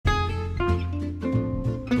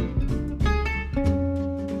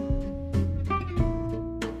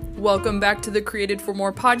Welcome back to the Created for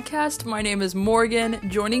More podcast. My name is Morgan.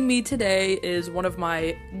 Joining me today is one of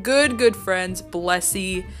my good friends,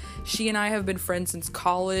 Blessy. She and I have been friends since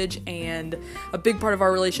college, and a big part of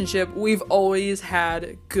our relationship, we've always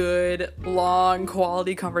had good, long,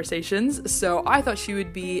 quality conversations, so I thought she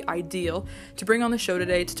would be ideal to bring on the show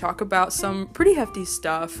today to talk about some pretty hefty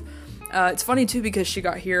stuff. It's funny too because she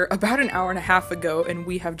got here about an hour and a half ago and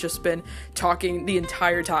we have just been talking the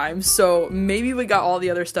entire time, so maybe we got all the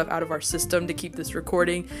other stuff out of our system to keep this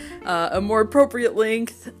recording a more appropriate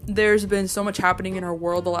length. There's been so much happening in our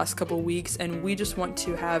world the last couple weeks, and we just want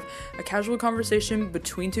to have a casual conversation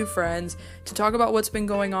between two friends to talk about what's been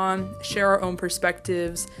going on, share our own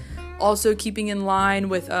perspectives. Also, keeping in line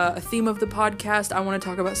with a theme of the podcast, I want to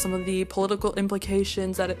talk about some of the political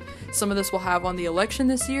implications that some of this will have on the election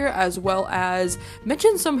this year, as well as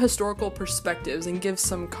mention some historical perspectives and give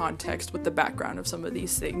some context with the background of some of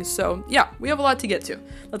these things. So yeah, we have a lot to get to.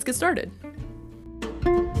 Let's get started.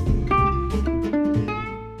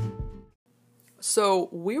 So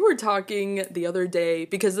we were talking the other day,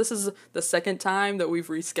 because this is the second time that we've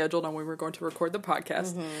rescheduled on when we're going to record the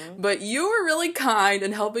podcast, but you were really kind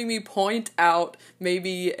in helping me point out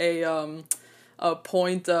maybe a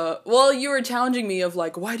point, you were challenging me of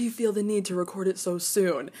like, why do you feel the need to record it so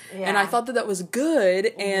soon? Yeah. And I thought that was good,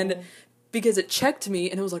 and because it checked me,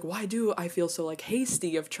 and it was like, why do I feel so like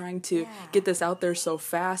hasty of trying to get this out there so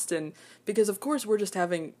fast? And because of course we're just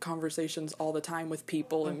having conversations all the time with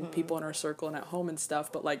people and people in our circle and at home and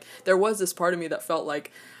stuff, but like there was this part of me that felt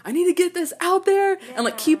like I need to get this out there and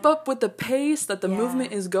like keep up with the pace that the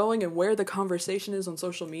movement is going and where the conversation is on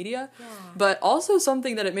social media. But also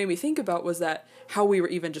something that it made me think about was that how we were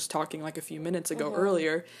even just talking like a few minutes ago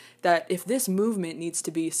earlier, that if this movement needs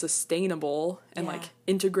to be sustainable and like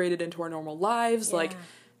integrated into our normal lives, like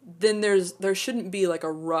then there shouldn't be like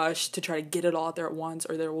a rush to try to get it all out there at once,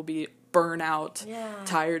 or there will be burnout,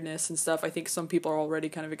 tiredness and stuff. I think some people are already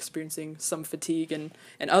kind of experiencing some fatigue in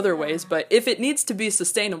other ways, but if it needs to be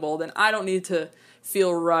sustainable, then I don't need to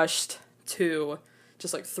feel rushed to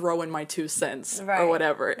just like throw in my 2 cents or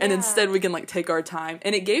whatever. And instead we can like take our time,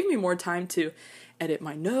 and it gave me more time to edit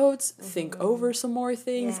my notes, think over some more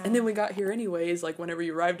things, and then we got here anyways, like whenever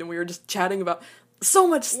you arrived, and we were just chatting about so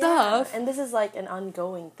much stuff. And this is like an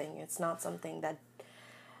ongoing thing. It's not something that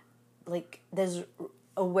like there's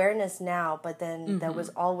awareness now, but then there was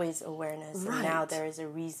always awareness, and now there is a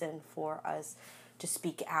reason for us to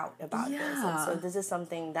speak out about this. And so this is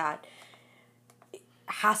something that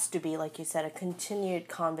has to be, like you said, a continued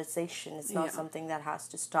conversation. It's not something that has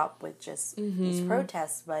to stop with just these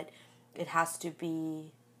protests, but it has to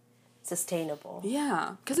be sustainable.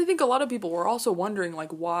 Yeah, because I think a lot of people were also wondering,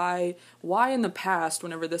 like, why in the past,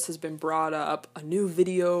 whenever this has been brought up, a new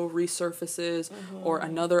video resurfaces or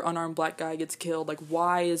another unarmed black guy gets killed, like,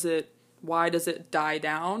 why does it die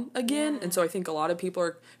down again? And so I think a lot of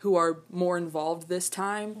people who are more involved this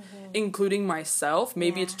time, including myself,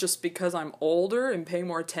 maybe it's just because I'm older and paying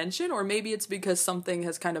more attention, or maybe it's because something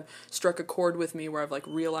has kind of struck a chord with me where I've like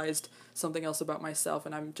realized something else about myself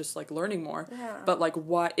and I'm just like learning more. But like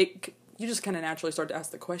you just kind of naturally start to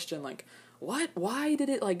ask the question, like, why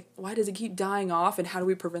does it keep dying off, and how do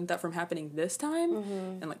we prevent that from happening this time?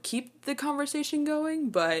 And like keep the conversation going.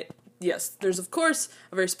 But yes, there's of course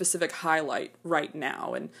a very specific highlight right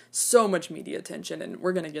now and so much media attention, and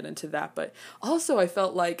we're going to get into that. But also I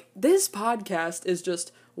felt like this podcast is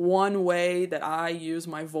just one way that I use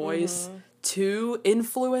my voice to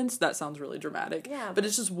influence. That sounds really dramatic, but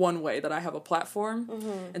it's just one way that I have a platform,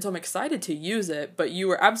 and so I'm excited to use it. But you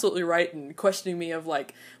were absolutely right in questioning me of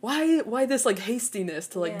like, why this like hastiness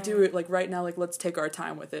to like do it like right now, like let's take our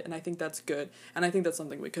time with it. And I think that's good, and I think that's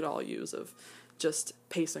something we could all use, of just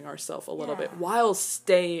pacing ourselves a little bit while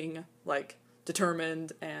staying like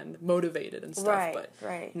determined and motivated and stuff, but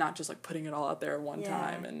not just like putting it all out there at one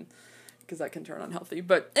time, and because that can turn unhealthy.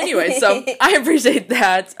 But anyway, so I appreciate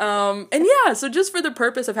that. And yeah, so just for the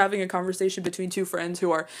purpose of having a conversation between two friends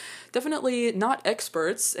who are definitely not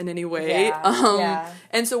experts in any way.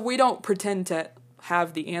 And so we don't pretend to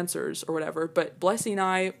have the answers or whatever, but Blessy and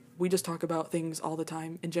I, we just talk about things all the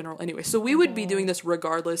time in general anyway. So we would be doing this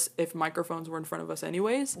regardless if microphones were in front of us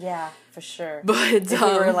anyways. Yeah, for sure. But if we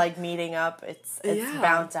were like meeting up, it's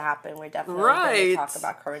bound to happen. We're definitely going to talk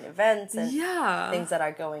about current events and things that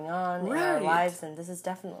are going on in our lives. And this is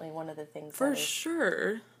definitely one of the things for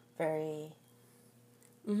sure. Very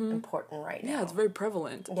important right now. Yeah, it's very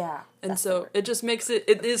prevalent. Yeah. And so it just makes it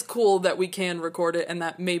is cool that we can record it and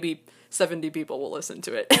that maybe 70 people will listen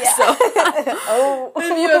to it. Yeah. So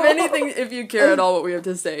if you have anything, if you care at all what we have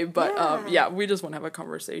to say, but we just want to have a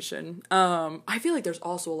conversation. I feel like there's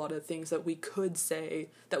also a lot of things that we could say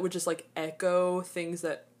that would just like echo things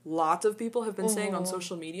that lots of people have been saying on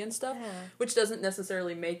social media and stuff, which doesn't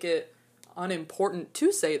necessarily make it unimportant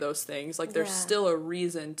to say those things. Like there's still a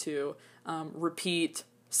reason to repeat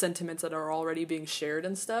sentiments that are already being shared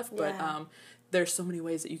and stuff, but there's so many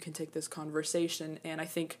ways that you can take this conversation, and I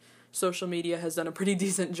think social media has done a pretty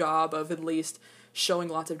decent job of at least showing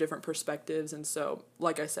lots of different perspectives. And so,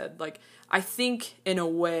 like I said, like I think in a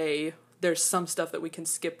way there's some stuff that we can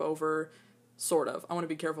skip over, sort of. I want to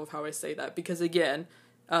be careful of how I say that, because again,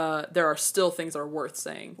 there are still things that are worth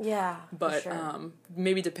saying. Yeah, but for sure.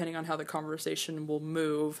 Maybe depending on how the conversation will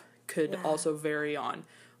move could also vary on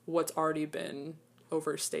what's already been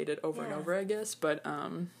overstated over and over, I guess. But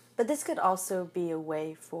this could also be a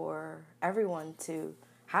way for everyone to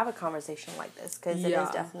have a conversation like this, because it is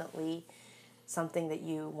definitely something that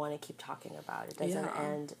you want to keep talking about. It doesn't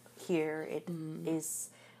end here. It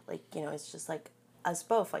is like, you know, it's just like us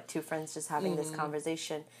both, like two friends just having this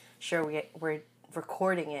conversation. Sure, we're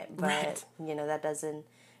recording it, but you know, that doesn't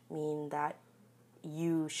mean that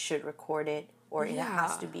you should record it, or it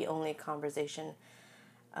has to be only a conversation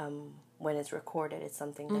when it's recorded. It's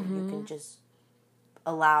something that you can just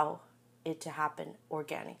allow it to happen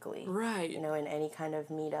organically, right? You know, in any kind of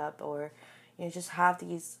meetup, or you know, just have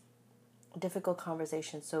these difficult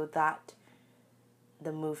conversations so that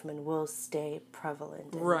the movement will stay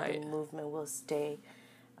prevalent, and the movement will stay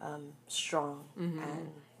strong,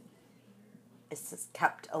 and it's just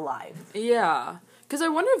kept alive. Yeah, because I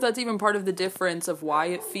wonder if that's even part of the difference of why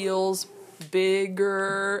it feels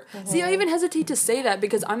bigger. See, I even hesitate to say that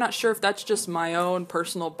because I'm not sure if that's just my own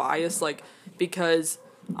personal bias, like because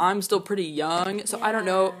I'm still pretty young, so I don't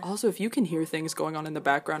know. Also, if you can hear things going on in the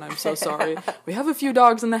background, I'm so sorry. We have a few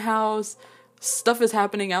dogs in the house. Stuff is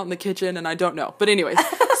happening out in the kitchen, and I don't know. But anyways,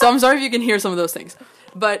 so I'm sorry if you can hear some of those things.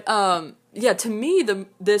 But to me,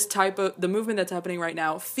 the movement that's happening right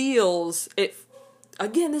now feels it.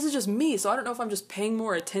 Again, this is just me, so I don't know if I'm just paying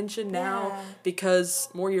more attention now because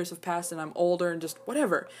more years have passed and I'm older and just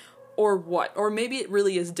whatever. Or what? Or maybe it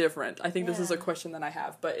really is different. I think this is a question that I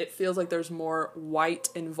have, but it feels like there's more white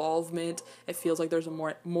involvement. It feels like there's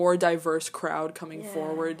a more diverse crowd coming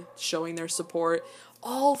forward, showing their support.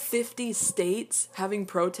 All 50 states having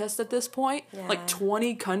protests at this point, like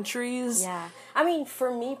 20 countries. Yeah. I mean,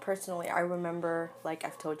 for me personally, I remember, like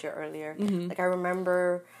I've told you earlier, like I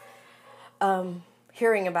remember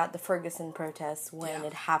hearing about the Ferguson protests when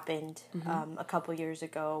it happened a couple years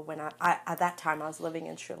ago, when I at that time I was living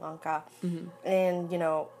in Sri Lanka. And, you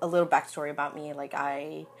know, a little backstory about me, like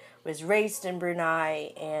I was raised in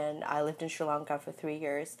Brunei and I lived in Sri Lanka for 3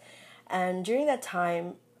 years. And during that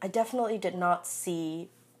time, I definitely did not see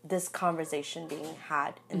this conversation being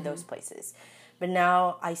had in those places. But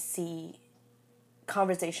now I see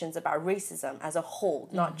conversations about racism as a whole,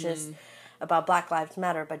 not just about Black Lives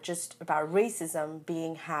Matter, but just about racism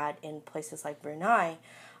being had in places like Brunei,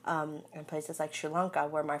 and places like Sri Lanka,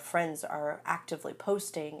 where my friends are actively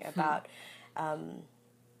posting about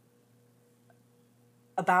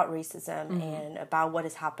racism and about what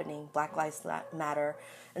is happening, Black Lives Matter.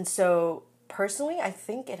 And so personally, I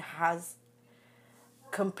think it has,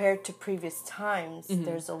 compared to previous times,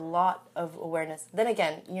 there's a lot of awareness. Then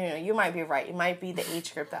again, you know, you might be right. It might be the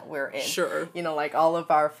age group that we're in. Sure. You know, like all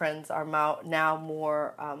of our friends are now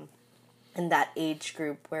more in that age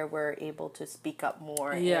group where we're able to speak up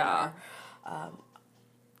more. Yeah. And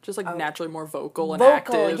just like naturally more vocal and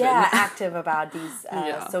active. Yeah, active about these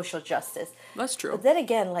social justice. That's true. But then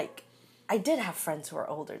again, like, I did have friends who were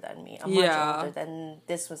older than me, much older than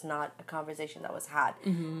this was not a conversation that was had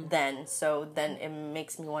then. So then it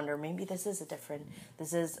makes me wonder, maybe this is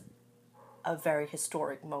a very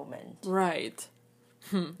historic moment. Right.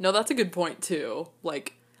 No, that's a good point too.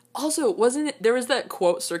 Like, also, there was that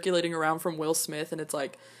quote circulating around from Will Smith, and it's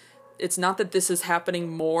like, it's not that this is happening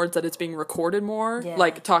more, it's that it's being recorded more. Yeah.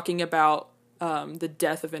 Like, talking about the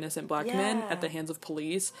death of innocent black men at the hands of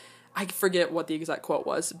police. I forget what the exact quote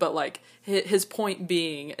was, but like his point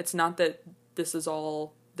being, it's not that this is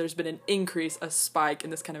all, there's been an increase, a spike in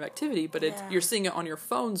this kind of activity, but you're seeing it on your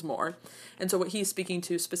phones more. And so what he's speaking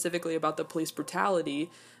to specifically about the police brutality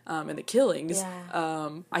and the killings,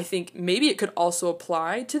 I think maybe it could also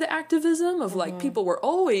apply to the activism of like people were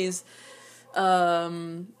always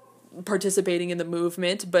participating in the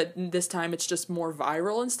movement, but this time it's just more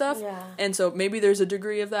viral and stuff. Yeah. And so maybe there's a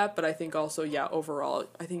degree of that, but I think also, overall,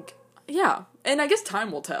 I think Yeah, and I guess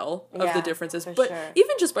time will tell of the differences, but sure.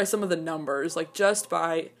 even just by some of the numbers, like just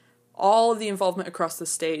by all of the involvement across the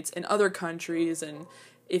states and other countries, and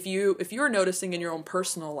if you're noticing in your own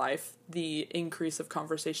personal life the increase of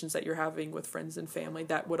conversations that you're having with friends and family,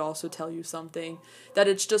 that would also tell you something, that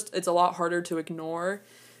it's a lot harder to ignore,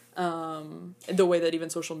 the way that even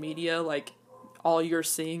social media, like, all you're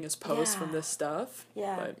seeing is posts from this stuff.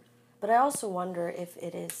 Yeah. But I also wonder if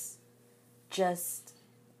it is just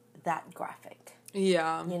that graphic.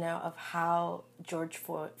 Yeah. You know, of how George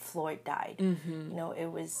Floyd died. Mm-hmm. You know, it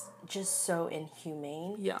was just so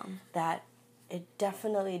inhumane. Yeah. That it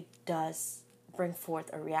definitely does bring forth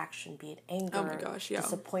a reaction, be it anger, oh my gosh, yeah.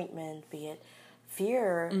 disappointment, be it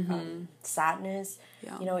fear, sadness.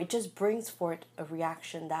 Yeah. You know, it just brings forth a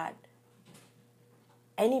reaction that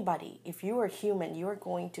anybody, if you are human, you are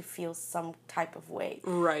going to feel some type of way.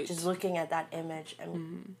 Right. Just looking at that image.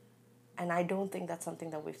 And I don't think that's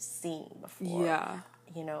something that we've seen before. Yeah.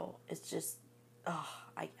 You know, it's just,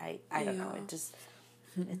 I don't know.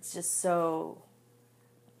 It's just so,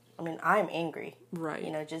 I mean, I'm angry. Right.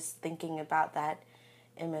 You know, just thinking about that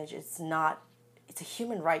image, it's a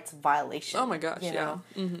human rights violation. Oh my gosh, you know?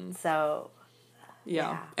 Mm-hmm. So,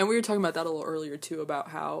 yeah. And we were talking about that a little earlier, too, about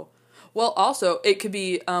how, well, also, it could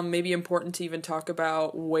be maybe important to even talk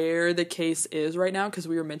about where the case is right now, because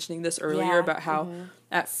we were mentioning this earlier about how,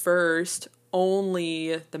 at first,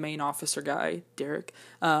 only the main officer guy, Derek,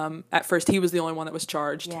 at first he was the only one that was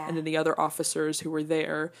charged, and then the other officers who were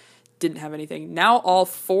there didn't have anything. Now all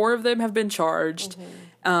 4 of them have been charged,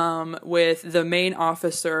 with the main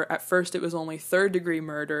officer. At first it was only 3rd-degree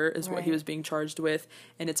murder is what he was being charged with,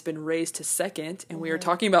 and it's been raised to 2nd, and we were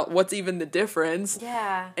talking about what's even the difference.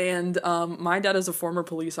 Yeah. And my dad is a former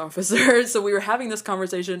police officer, so we were having this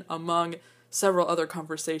conversation among several other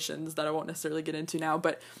conversations that I won't necessarily get into now,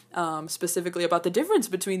 but specifically about the difference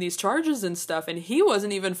between these charges and stuff, and he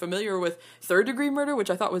wasn't even familiar with 3rd-degree murder, which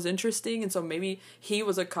I thought was interesting, and so maybe he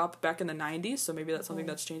was a cop back in the 90s, so maybe that's something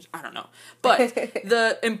that's changed, I don't know. But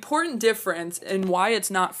the important difference in why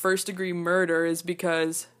it's not 1st-degree murder is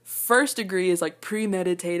because 1st-degree is like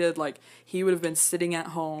premeditated, like he would have been sitting at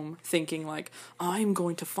home thinking like, I'm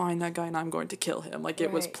going to find that guy and I'm going to kill him, like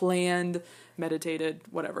it was planned, meditated,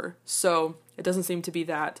 whatever. So it doesn't seem to be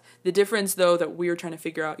that. The difference though that we were trying to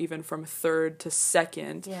figure out, even from 3rd to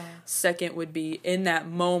 2nd, 2nd would be in that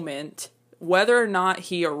moment, whether or not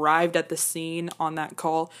he arrived at the scene on that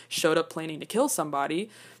call, showed up planning to kill somebody,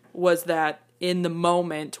 was that in the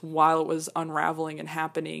moment while it was unraveling and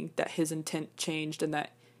happening, that his intent changed and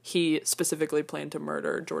that he specifically planned to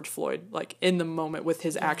murder George Floyd, like in the moment with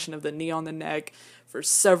his action of the knee on the neck for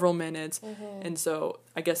several minutes. And so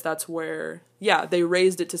I guess that's where, they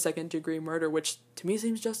raised it to 2nd-degree murder, which to me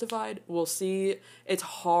seems justified. We'll see. It's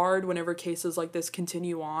hard whenever cases like this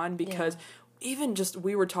continue on, because even just,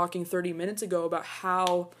 we were talking 30 minutes ago about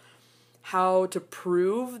how to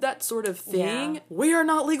prove that sort of thing. We are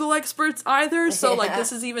not legal experts either, so like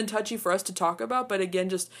this is even touchy for us to talk about. But again,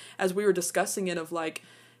 just as we were discussing it, of like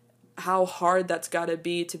how hard that's got to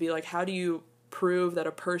be like, how do you prove that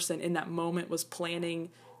a person in that moment was planning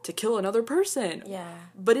to kill another person?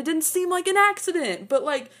 But it didn't seem like an accident, but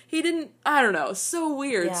like he didn't, I don't know, so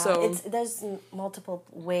weird. So there's multiple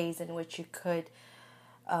ways in which you could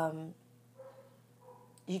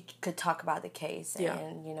talk about the case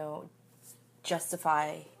and you know,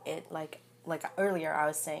 justify it. Like earlier I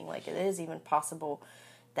was saying, like it is even possible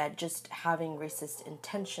that just having racist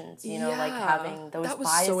intentions, you know, like having those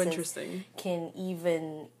biases so interesting. Can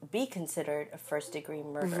even be considered a 1st-degree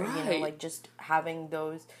murder. You know, like just having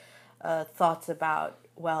those thoughts about,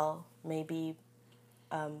 well, maybe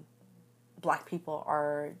Black people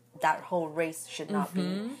are, that whole race should not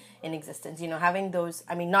be in existence. You know, having those,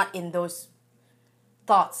 I mean, not in those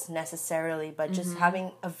thoughts necessarily, but just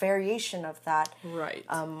having a variation of that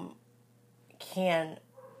can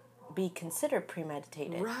be considered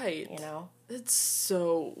premeditated. You know? It's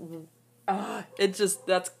so...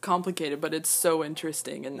 that's complicated, but it's so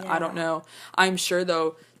interesting, and I don't know. I'm sure,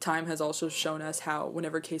 though, time has also shown us how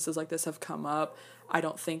whenever cases like this have come up, I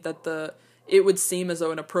don't think that it would seem as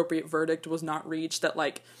though an appropriate verdict was not reached, that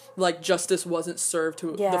like justice wasn't served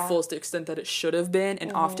to the fullest extent that it should have been,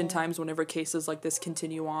 and oftentimes whenever cases like this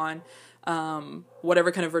continue on,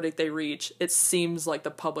 whatever kind of verdict they reach, it seems like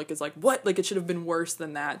the public is like, what? Like, it should have been worse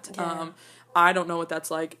than that. I don't know what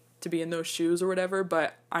that's like to be in those shoes or whatever,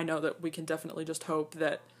 but I know that we can definitely just hope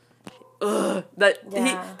that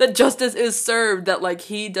that justice is served, that like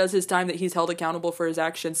he does his time, that he's held accountable for his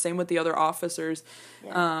actions. Same with the other officers who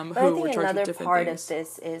were charged with different things. But I think another part of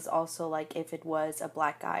this is also like if it was a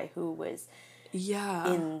Black guy who was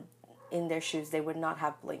in in their shoes, they would not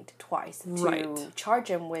have blinked twice to Right. charge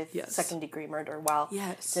him with Yes. second-degree murder. While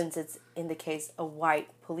Yes. since it's in the case a white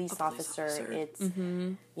police officer, it's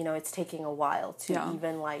it's taking a while to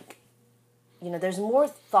even like, there's more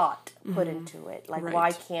thought put into it. Like, Right.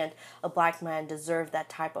 why can't a black man deserve that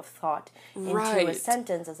type of thought into a Right.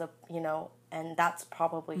 sentence as a and that's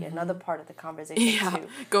probably another part of the conversation too.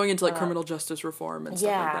 Going into like criminal justice reform and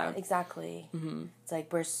stuff like that. Exactly. It's like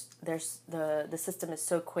there's the system is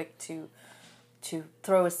so quick to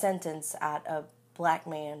throw a sentence at a black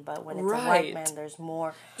man, but when it's a white Right. man, there's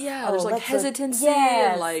more. There's like hesitancy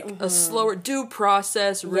yes, and like a slower due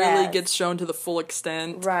process really Yes. gets shown to the full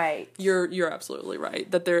extent. Right. You're absolutely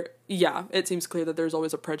right that it seems clear that there's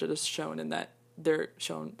always a prejudice shown in that they're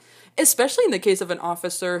shown, especially in the case of an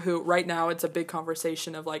officer who right now it's a big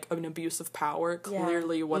conversation of like an abuse of power.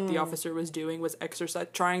 Clearly what the officer was doing was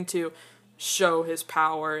trying to show his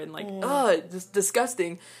power and like just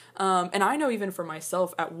disgusting. And I know even for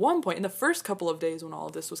myself at one point in the first couple of days when all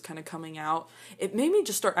of this was kind of coming out, it made me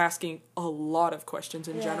just start asking a lot of questions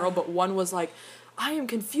in general, but one was like, I am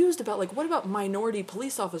confused about like, what about minority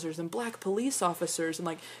police officers and black police officers and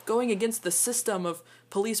like going against the system of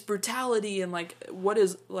police brutality and like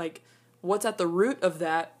what's at the root of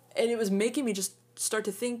that? And it was making me just start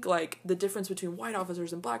to think like the difference between white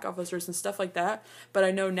officers and black officers and stuff like that. But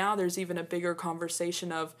I know now there's even a bigger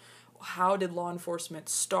conversation of how did law enforcement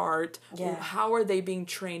start? Yeah. How are they being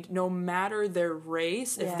trained? No matter their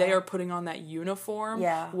race, if they are putting on that uniform,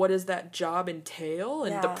 what does that job entail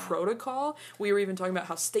and the protocol? We were even talking about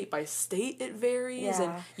how state by state it varies,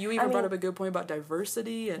 and you even brought up a good point about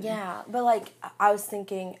diversity. And but like I was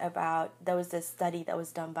thinking about, there was this study that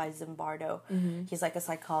was done by Zimbardo. He's like a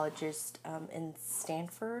psychologist in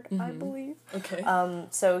Stanford, I believe. Okay.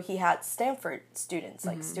 So he had Stanford students,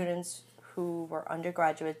 like students who were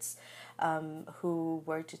undergraduates, who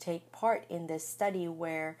were to take part in this study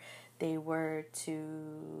where they were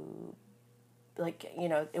to, like,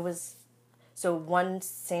 it was, so one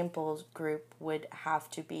sample group would have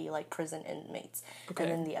to be like prison inmates, and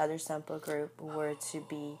then the other sample group were to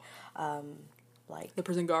be like the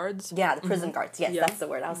prison guards. The prison guards. Yes, that's the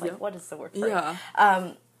word. I was like, what is the word for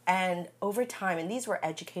it? And over time, and these were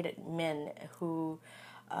educated men who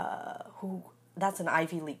that's an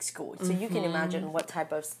Ivy League school. So you can imagine what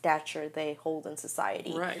type of stature they hold in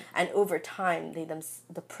society. Right. And over time,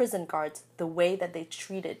 the prison guards, the way that they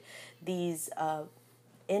treated these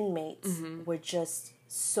inmates were just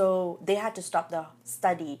so, they had to stop the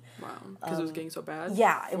study. Wow. Because it was getting so bad?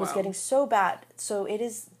 Yeah, it was getting so bad. So it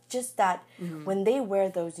is just that when they wear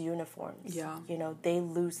those uniforms, they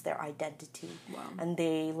lose their identity. Wow. And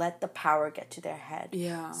they let the power get to their head.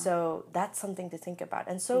 Yeah. So that's something to think about.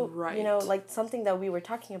 And so, like something that we were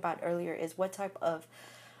talking about earlier is what type of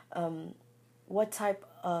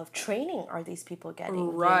training are these people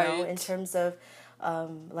getting? Right. In terms of,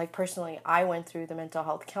 like personally, I went through the mental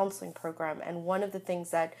health counseling program, and one of the things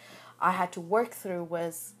that I had to work through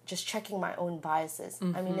was just checking my own biases.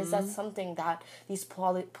 I mean, is that something that these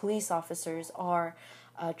police officers are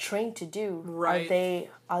trained to do? Right.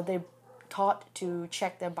 Are they taught to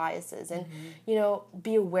check their biases and,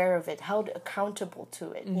 be aware of it, held accountable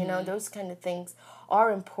to it? Those kind of things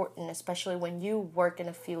are important, especially when you work in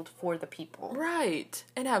a field for the people. Right.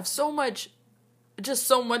 And have so much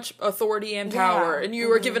authority and power, and you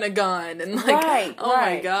were given a gun, and like,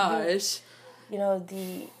 my gosh.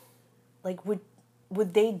 Like,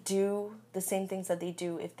 would they do the same things that they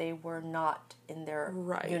do if they were not in their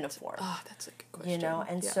uniform? Oh, that's a good question.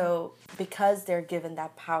 And so because they're given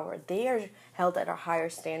that power, they are held at a higher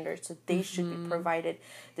standard, so they should be provided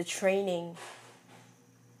the training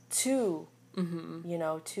to,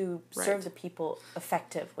 to serve the people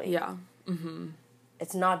effectively. Yeah.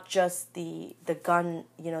 It's not just the gun,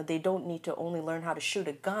 they don't need to only learn how to shoot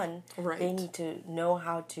a gun. Right. They need to know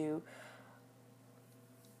how to,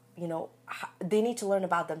 they need to learn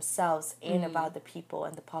about themselves and about the people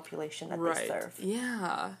and the population that they serve.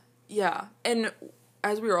 Yeah. Yeah. And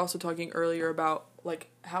as we were also talking earlier about like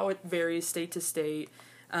how it varies state to state,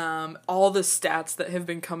 all the stats that have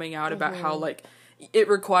been coming out about how like it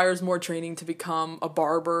requires more training to become a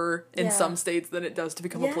barber in some states than it does to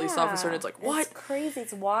become a police officer. And it's like, what? It's crazy.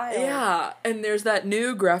 It's wild. Yeah. And there's that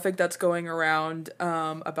new graphic that's going around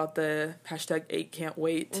about the hashtag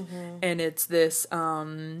 8can'twait. And it's this,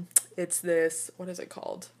 what is it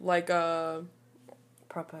called? Like a...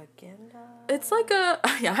 propaganda? It's like a...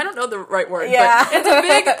 Yeah, I don't know the right word. Yeah.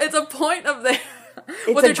 But it's a point of their...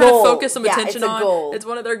 what they're trying to focus some attention on. Goal. It's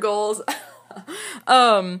one of their goals.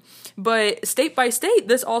 But state by state,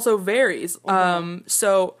 this also varies.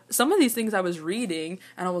 So some of these things I was reading,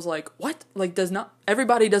 and I was like, what? Like,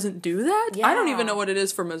 everybody doesn't do that. Yeah. I don't even know what it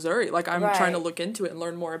is for Missouri. Like, I'm trying to look into it and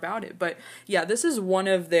learn more about it. But yeah, this is one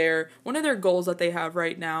of their goals that they have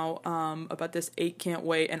right now, about this 8 can't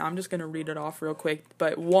wait. And I'm just going to read it off real quick.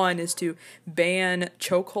 But 1 is to ban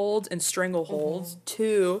chokeholds and strangleholds.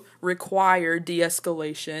 2, require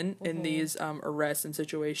de-escalation in these arrests and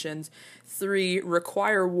situations. 3,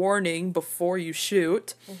 require warning before you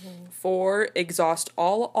shoot. 4, exhaust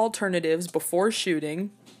all alternatives before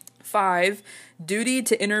shooting. 5, duty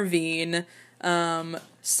to intervene.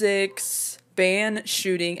 6, ban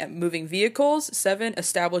shooting at moving vehicles. 7,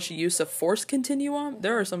 establish use of force continuum.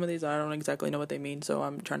 There are some of these I don't exactly know what they mean, so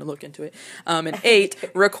I'm trying to look into it. And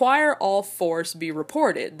 8, require all force be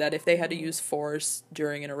reported. That if they had to use force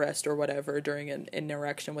during an arrest or whatever, during an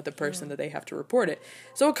interaction with a person, that they have to report it.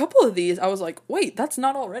 So a couple of these, I was like, wait, that's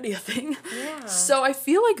not already a thing. Yeah. So I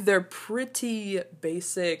feel like they're pretty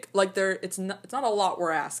basic. Like it's not a lot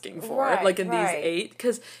we're asking for. Right, like in these 8,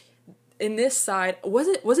 because in this side, was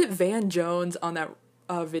it Van Jones on that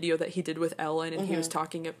video that he did with Ellen, and he was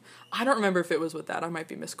talking, I don't remember if it was with that, I might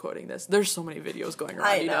be misquoting this. There's so many videos going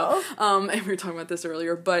around, you know. And we were talking about this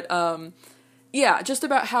earlier, but yeah, just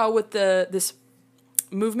about how with this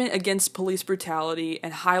movement against police brutality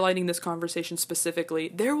and highlighting this conversation specifically,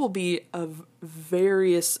 there will be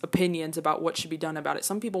various opinions about what should be done about it.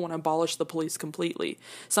 Some people want to abolish the police completely.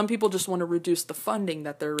 Some people just want to reduce the funding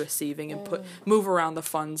that they're receiving and move around the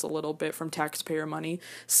funds a little bit from taxpayer money.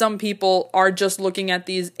 Some people are just looking at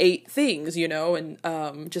these 8 things, you know,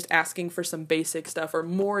 and just asking for some basic stuff or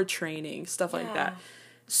more training, stuff like that.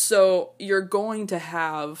 So you're going to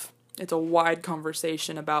have, it's a wide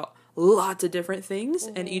conversation about lots of different things,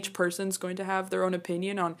 and each person's going to have their own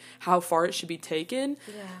opinion on how far it should be taken.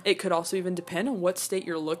 It could also even depend on what state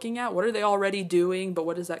you're looking at. What are they already doing, but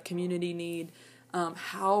what does that community need?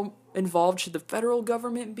 How involved should the federal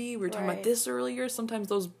government be? We were talking about this earlier. Sometimes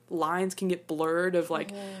those lines can get blurred of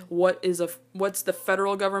like what's the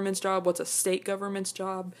federal government's job, what's a state government's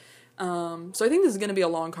job. So I think this is going to be a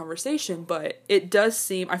long conversation, but it does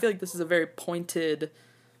seem, I feel like this is a very pointed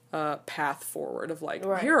path forward of like,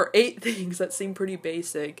 here are 8 things that seem pretty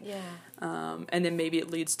basic. And then maybe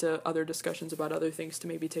it leads to other discussions about other things to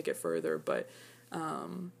maybe take it further. But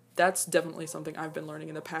that's definitely something I've been learning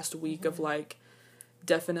in the past week of like,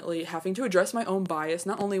 definitely having to address my own bias,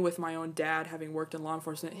 not only with my own dad having worked in law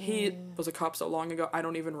enforcement. He was a cop so long ago, I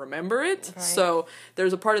don't even remember it. So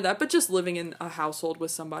there's a part of that, but just living in a household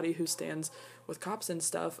with somebody who stands with cops and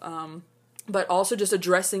stuff. But also just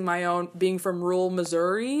addressing my own, being from rural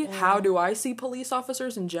Missouri, how do I see police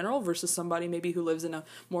officers in general versus somebody maybe who lives in a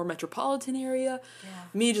more metropolitan area?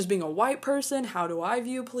 Me just being a white person, how do I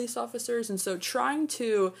view police officers? And so trying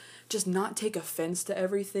to just not take offense to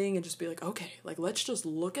everything and just be like, okay, like let's just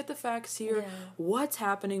look at the facts here. What's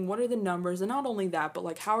happening? What are the numbers? And not only that, but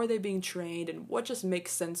like how are they being trained and what just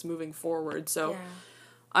makes sense moving forward? So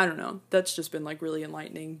I don't know. That's just been like really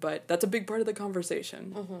enlightening, but that's a big part of the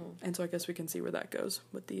conversation. And so I guess we can see where that goes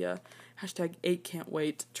with the hashtag 8 can't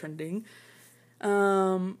wait trending.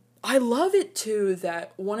 I love it too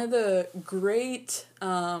that one of the great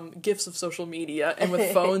gifts of social media and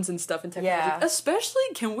with phones and stuff and technology, especially,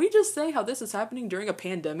 can we just say how this is happening during a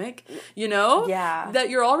pandemic, you know?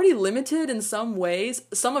 That you're already limited in some ways.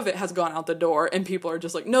 Some of it has gone out the door and people are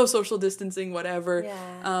just like, no social distancing, whatever.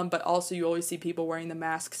 But also you always see people wearing the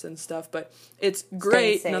masks and stuff, but it's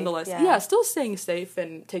great nonetheless. Still staying safe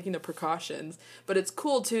and taking the precautions. But it's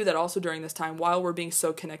cool too that also during this time, while we're being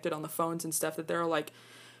so connected on the phones and stuff, that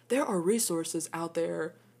there are resources out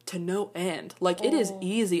there to no end. Like, it is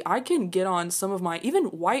easy. I can get on some of my, even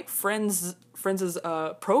white friends'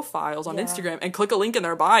 profiles on Instagram and click a link in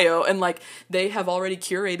their bio, and, like, they have already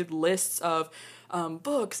curated lists of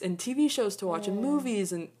books and TV shows to watch and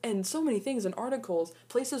movies and so many things and articles,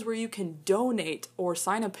 places where you can donate or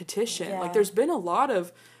sign a petition. Like, there's been a lot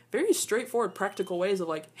of very straightforward, practical ways of,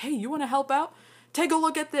 like, hey, you want to help out? Take a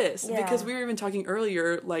look at this, because we were even talking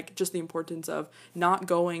earlier, like, just the importance of not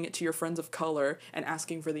going to your friends of color and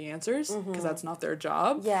asking for the answers, because that's not their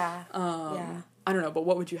job. I don't know, but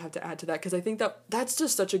what would you have to add to that? Because I think that's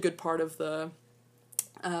just such a good part of the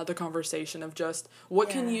conversation of just what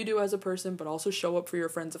can you do as a person, but also show up for your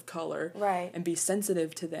friends of color, and be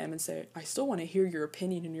sensitive to them and say, I still want to hear your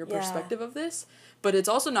opinion and your perspective of this, but it's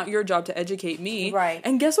also not your job to educate me.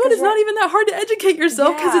 And guess what? It's not even that hard to educate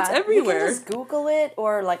yourself, because it's everywhere. You can just Google it,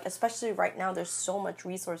 or like, especially right now, there's so much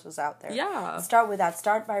resources out there. Start with that.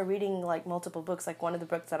 Start by reading like multiple books. Like, one of the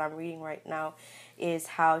books that I'm reading right now is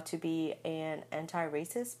How to Be an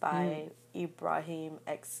Anti-Racist by Ibrahim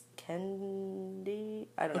X. Kendi.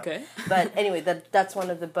 I don't know. Okay. But anyway, that's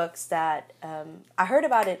one of the books that I heard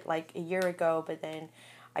about it like a year ago, but then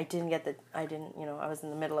I was in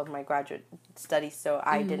the middle of my graduate studies, so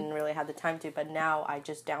I didn't really have the time to, but now I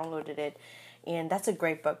just downloaded it. And that's a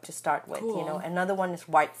great book to start with. Cool. You know, another one is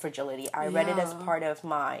White Fragility. I read it as part of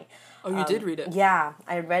my. Oh, you did read it? Yeah,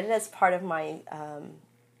 I read it as part of my.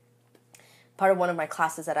 Part of one of my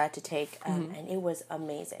classes that I had to take, and it was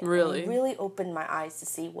amazing. Really? It really opened my eyes to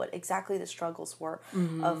see what exactly the struggles were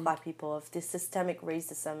of Black people, of this systemic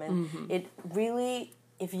racism, and it really,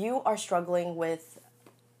 if you are struggling with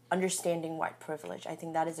understanding white privilege, I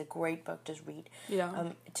think that is a great book to read.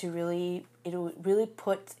 Yeah. It'll really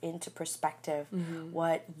put into perspective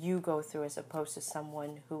what you go through as opposed to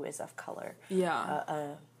someone who is of color.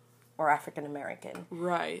 Yeah. Or African American.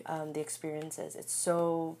 Right. The experiences. It's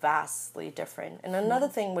so vastly different. And another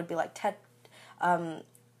thing would be like TED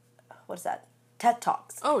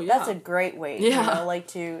Talks. Oh, yeah. That's a great way. Yeah. You know,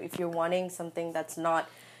 like if you're wanting something that's not,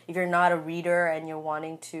 if you're not a reader and you're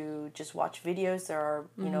wanting to just watch videos, there are,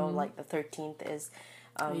 you know, like The 13th is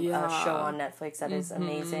a show on Netflix that is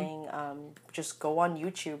amazing. Just go on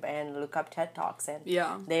YouTube and look up TED Talks, and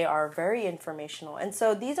they are very informational. And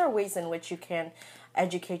so these are ways in which you can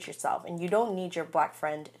educate yourself, and you don't need your Black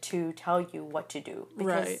friend to tell you what to do,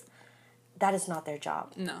 because that is not their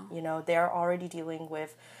job. No. You know, they're already dealing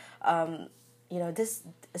with, you know,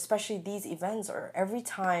 especially these events, or every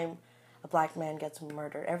time a Black man gets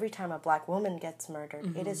murdered, every time a Black woman gets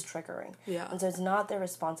murdered, it is triggering. Yeah. And so it's not their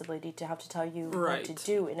responsibility to have to tell you what to Right.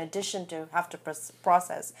 do, in addition to have to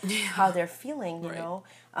process how they're feeling, you Right. know.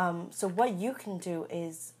 So what you can do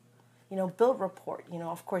is, you know, build rapport. You know,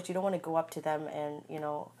 of course, you don't want to go up to them and, you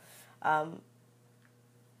know,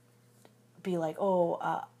 be like, oh,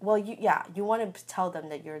 well, you want to tell them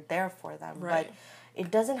that you're there for them, Right. but it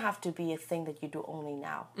doesn't have to be a thing that you do only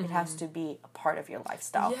now. It has to be a part of your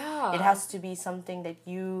lifestyle. Yeah. It has to be something that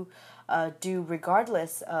you do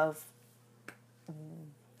regardless of,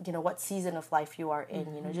 you know, what season of life you are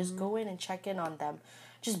in. You know, just go in and check in on them.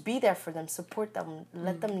 Just be there for them, support them,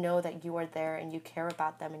 let them know that you are there and you care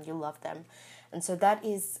about them and you love them. And so that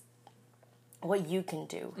is what you can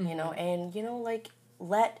do, you know, and, you know, like,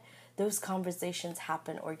 let those conversations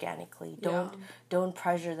happen organically. Don't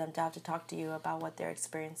pressure them to have to talk to you about what they're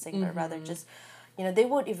experiencing, but rather just, you know, they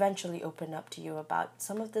would eventually open up to you about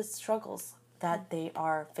some of the struggles that they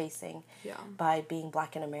are facing by being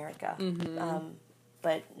Black in America.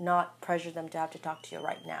 But not pressure them to have to talk to you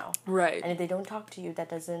right now. Right. And if they don't talk to you, that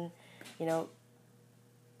doesn't, you know,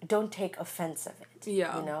 don't take offense of it.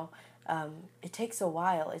 Yeah. You know, it takes a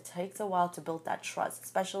while. It takes a while to build that trust,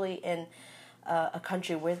 especially in a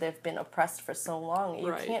country where they've been oppressed for so long. You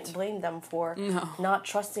Right. can't blame them for not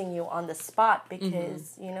trusting you on the spot,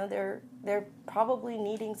 because you know they're probably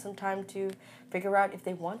needing some time to figure out if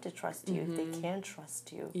they want to trust you, if they can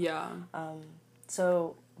trust you. Yeah.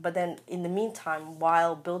 So, but then in the meantime,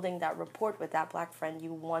 while building that rapport with that Black friend,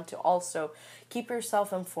 you want to also keep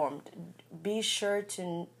yourself informed. Be sure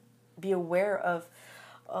to be aware of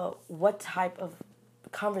what type of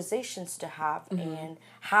conversations to have and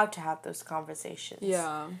how to have those conversations.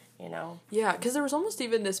 Yeah. You know? Yeah, because there was almost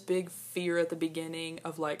even this big fear at the beginning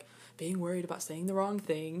of, like, being worried about saying the wrong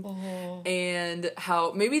thing, and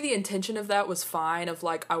how maybe the intention of that was fine, of,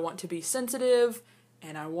 like, I want to be sensitive,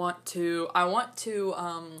 and I want to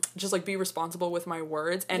just, like, be responsible with my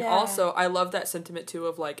words. And also, I love that sentiment, too,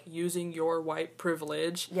 of, like, using your white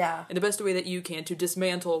privilege in the best way that you can to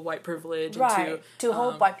dismantle white privilege. Right. And to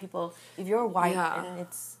hold white people. If you're white and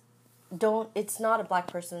it's not a Black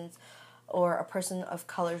person's or a person of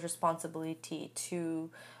color's responsibility to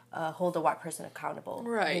hold a white person accountable.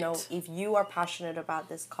 Right. You know, if you are passionate about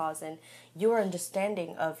this cause and you are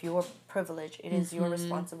understanding of your privilege, it is your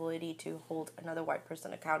responsibility to hold another white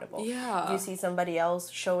person accountable. Yeah. If you see somebody else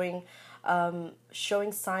showing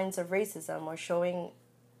signs of racism or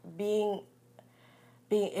being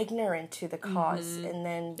ignorant to the cause, and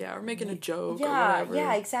then or making a joke or yeah, whatever.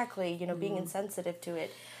 yeah, exactly. You know, being insensitive to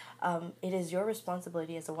it. It is your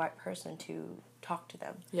responsibility as a white person to talk to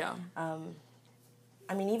them. Yeah.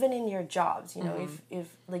 I mean, even in your jobs, you know,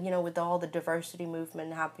 if like, you know, with all the diversity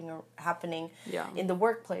movement happening in the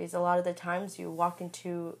workplace, a lot of the times you walk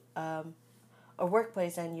into a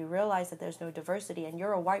workplace and you realize that there's no diversity, and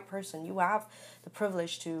you're a white person, you have the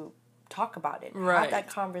privilege to talk about it, have that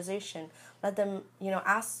conversation, let them, you know,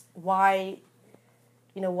 ask why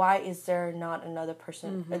is there not another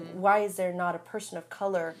person, why is there not a person of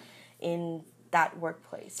color in that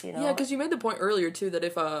workplace, you know? Yeah, because you made the point earlier, too, that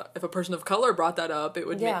if a person of color brought that up, it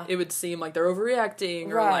would it would seem like they're overreacting,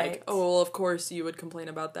 or like, oh, well, of course you would complain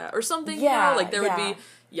about that, or something, you know? Like, there would be,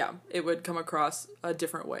 it would come across a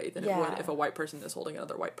different way than it would if a white person is holding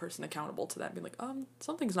another white person accountable to that, and being like,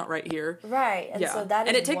 something's not right here. Right, and so that is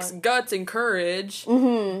and it takes guts and courage,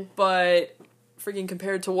 but freaking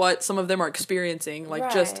compared to what some of them are experiencing,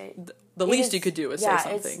 like, just the least you could do is say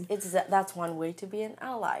something. That's one way to be an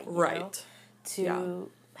ally, you know?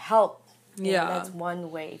 To help. That's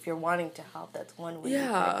one way. If you're wanting to help, that's one way you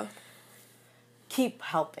can keep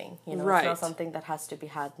helping. You know, it's not something that has to be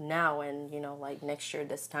had now and, you know, like next year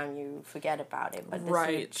this time you forget about it. But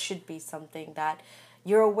this should be something that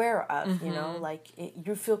you're aware of, you know, like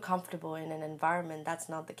you feel comfortable in an environment. That's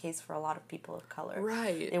not the case for a lot of people of color.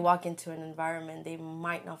 They walk into an environment, they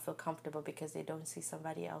might not feel comfortable because they don't see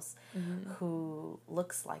somebody else who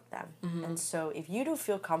looks like them. And so if you do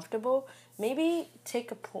feel comfortable, maybe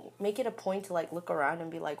make it a point to like look around and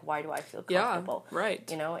be like, why do I feel comfortable?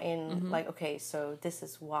 You know, and like, okay, so this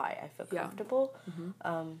is why I feel comfortable.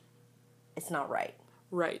 It's not right.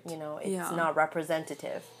 You know, it's not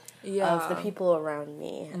representative of the people around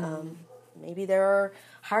me. Maybe there are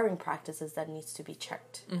hiring practices that needs to be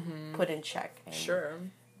checked, put in check.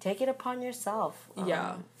 And take it upon yourself.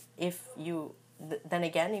 If you, then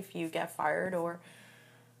again, if you get fired, or,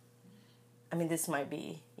 I mean, this might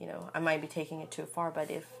be, you know, I might be taking it too far,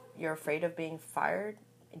 but if you're afraid of being fired,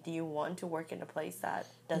 do you want to work in a place that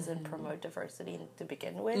doesn't promote diversity to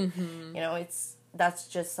begin with? You know, that's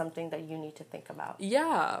just something that you need to think about.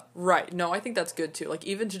 No, I think that's good too. Like,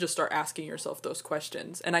 even to just start asking yourself those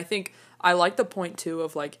questions. And I think I like the point too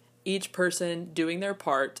of like each person doing their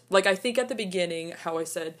part. Like, I think at the beginning, how I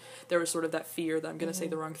said there was sort of that fear that I'm going to say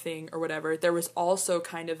the wrong thing or whatever. There was also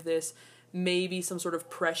kind of this, maybe some sort of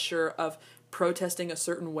pressure of protesting a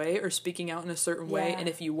certain way or speaking out in a certain way, and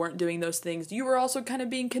if you weren't doing those things, you were also kind of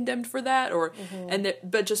being condemned for that, or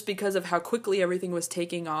but just because of how quickly everything was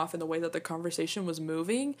taking off and the way that the conversation was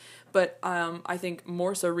moving. But I think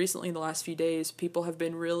more so recently in the last few days, people have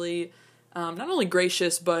been really not only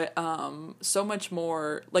gracious, but so much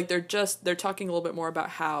more, like, they're talking a little bit more about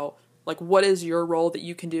how, like, what is your role that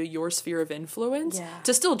you can do, your sphere of influence,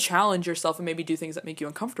 to still challenge yourself and maybe do things that make you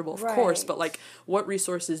uncomfortable, of course, but, like, what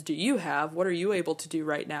resources do you have? What are you able to do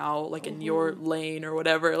right now, like, in your lane or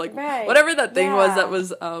whatever, like, whatever that thing was that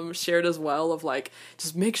was shared as well, of, like,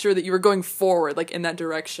 just make sure that you were going forward, like, in that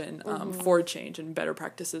direction, for change and better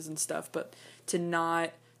practices and stuff, but to not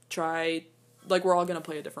try, like, we're all going to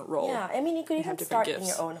play a different role. I mean, you could even start in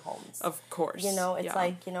your own homes. Of course. You know, it's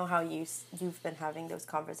like, you know, how you've been having those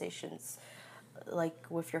conversations, like,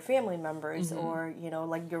 with your family members or, you know,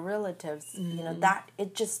 like, your relatives, you know, that,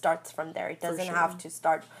 it just starts from there. It doesn't have to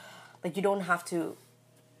start, like, you don't have to,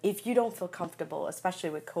 if you don't feel comfortable,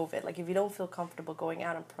 especially with COVID, like, if you don't feel comfortable going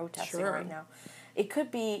out and protesting right now, it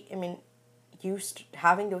could be, I mean, you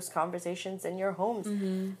having those conversations in your homes,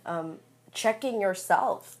 checking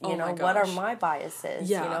yourself, you know, what are my biases,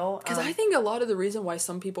 you know? Because I think a lot of the reason why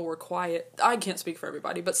some people were quiet, I can't speak for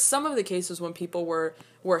everybody, but some of the cases when people were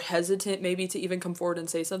hesitant maybe to even come forward and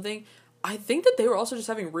say something, I think that they were also just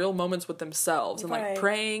having real moments with themselves and like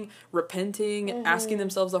praying, repenting, asking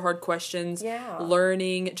themselves the hard questions,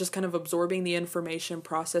 learning, just kind of absorbing the information,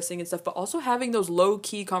 processing and stuff, but also having those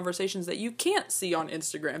low-key conversations that you can't see on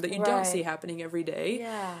Instagram, that you don't see happening every day.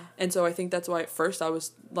 And so I think that's why at first I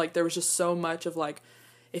was like, there was just so much of like,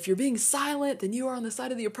 if you're being silent, then you are on the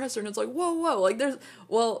side of the oppressor. And it's like, whoa, like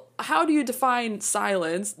how do you define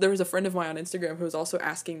silence? There was a friend of mine on Instagram who was also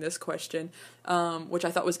asking this question, which I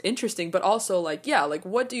thought was interesting, but also like, like,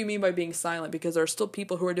 what do you mean by being silent? Because there are still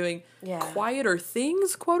people who are doing quieter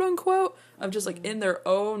things, quote unquote, of just like in their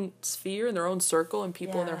own sphere, in their own circle, and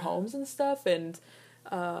people in their homes and stuff. And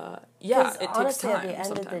it honestly, takes time. At the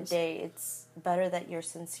end of the day, it's better that you're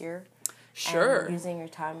sincere. And using your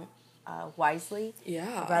time wisely,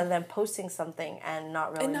 rather than posting something and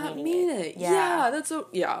not really meaning it. That's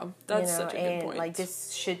such a good point. Like,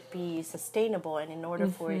 this should be sustainable, and in order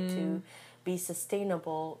for it to be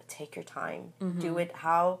sustainable, take your time. Do it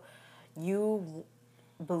how you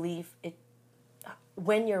believe it,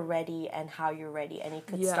 when you're ready and how you're ready, and it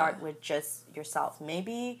could start with just yourself.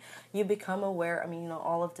 Maybe you become aware, I mean, you know,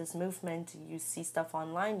 all of this movement, you see stuff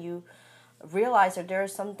online, you realize that there are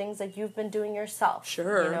some things that you've been doing yourself, you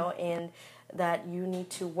know, and that you need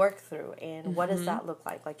to work through. And what does that look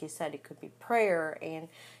like? Like you said, it could be prayer and,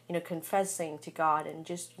 you know, confessing to God and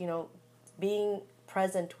just, you know, being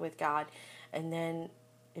present with God, and then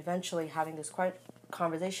eventually having these quiet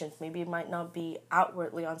conversations. Maybe it might not be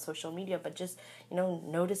outwardly on social media, but just,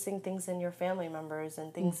 noticing things in your family members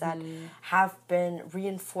and things that have been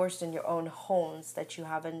reinforced in your own homes that you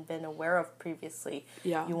haven't been aware of previously.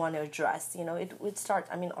 Yeah. You want to address. It would start,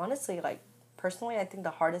 honestly, like, personally, I think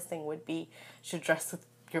the hardest thing would be to address with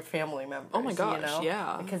your family members. Oh my gosh,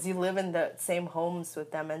 yeah. Because you live in the same homes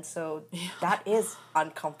with them, and so that is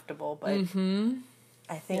uncomfortable, but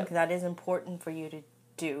I think that is important for you to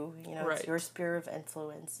do. It's your sphere of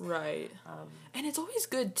influence. Right. And it's always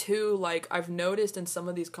good too, like, I've noticed in some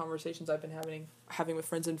of these conversations I've been having with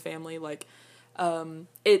friends and family, like,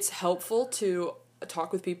 it's helpful to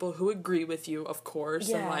talk with people who agree with you, of course,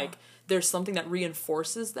 and like there's something that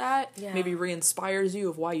reinforces that, maybe re-inspires you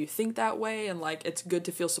of why you think that way, and like it's good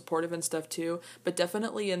to feel supportive and stuff too. But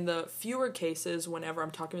definitely in the fewer cases, whenever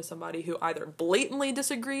I'm talking to somebody who either blatantly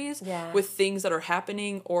disagrees with things that are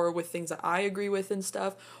happening or with things that I agree with and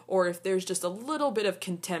stuff, or if there's just a little bit of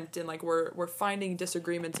contempt and like we're finding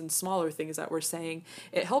disagreements in smaller things that we're saying,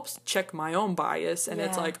 it helps check my own bias, and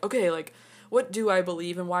it's like, okay, like, what do I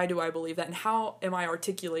believe and why do I believe that, and how am I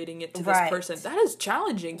articulating it to this person? That is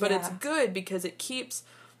challenging, but it's good because it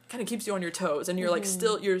kind of keeps you on your toes, and you're like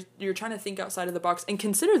still you're trying to think outside of the box and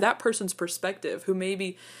consider that person's perspective, who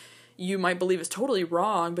maybe you might believe is totally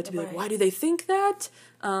wrong, but to be like, why do they think that?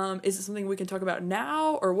 Is it something we can talk about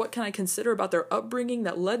now, or what can I consider about their upbringing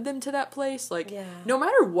that led them to that place? Like, no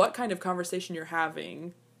matter what kind of conversation you're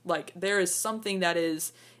having, like, there is something that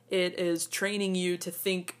it is training you to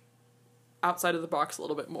think outside of the box a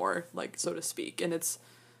little bit more, like, so to speak. And it's,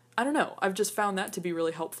 I don't know, I've just found that to be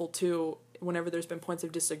really helpful too, whenever there's been points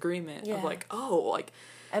of disagreement, of like, oh, like,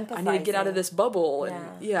 I need to get out of this bubble,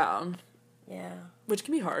 and which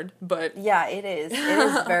can be hard, but it is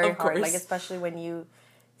very hard, like, especially when you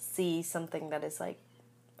see something that is like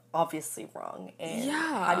obviously wrong, and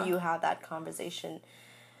how do you have that conversation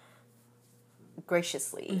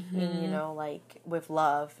graciously, and, like, with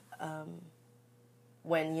love,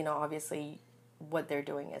 when, obviously what they're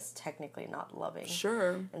doing is technically not loving.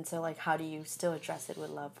 Sure. And so, like, how do you still address it with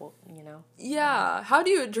love, Yeah, how do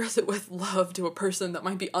you address it with love to a person that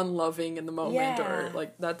might be unloving in the moment, or,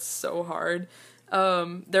 like, that's so hard.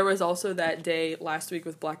 There was also that day last week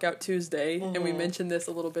with Blackout Tuesday, and we mentioned this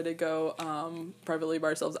a little bit ago, privately by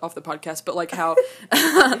ourselves off the podcast, but, like, how,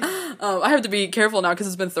 I have to be careful now because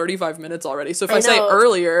it's been 35 minutes already, so if I say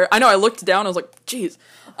earlier, I know I looked down, I was like, geez,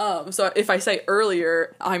 so if I say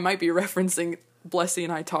earlier, I might be referencing Blessy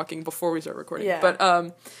and I talking before we start recording,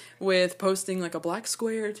 but, with posting, like, a black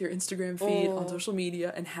square to your Instagram feed on social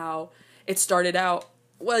media, and how it started out,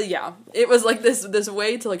 well, it was like this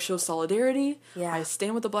way to, like, show solidarity. I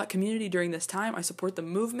stand with the Black community during this time. I support the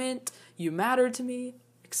movement. You matter to me,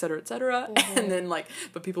 etc., etc. And then, like,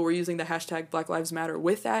 but people were using the hashtag Black Lives Matter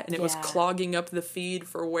with that, and it was clogging up the feed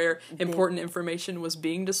for where important information was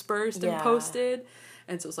being dispersed and posted.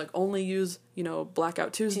 And so it's like, only use,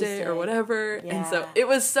 Blackout Tuesday or whatever. And so it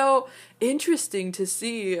was so interesting to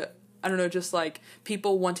see, I don't know, just, like,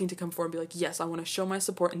 people wanting to come forward and be like, yes, I want to show my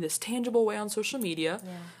support in this tangible way on social media.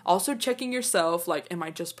 Also checking yourself, like, am I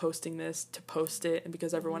just posting this to post it and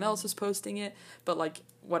because everyone else is posting it? But, like,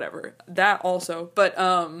 whatever. That also. But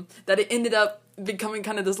that it ended up becoming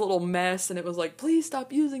kind of this little mess, and it was like, please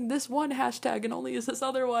stop using this one hashtag and only use this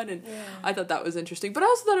other one. And I thought that was interesting. But I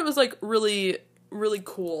also thought it was, like, really, really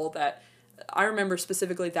cool that I remember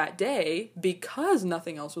specifically that day, because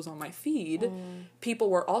nothing else was on my feed, people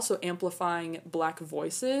were also amplifying Black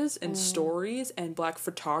voices and stories, and Black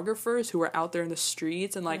photographers who were out there in the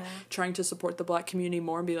streets and, like, trying to support the Black community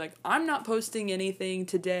more, and be like, I'm not posting anything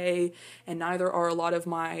today, and neither are a lot of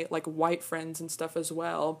my, like, white friends and stuff as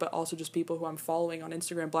well, but also just people who I'm following on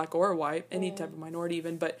Instagram, Black or white, any type of minority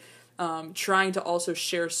even, but trying to also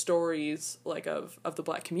share stories, like, of the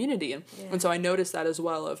Black community. And so I noticed that as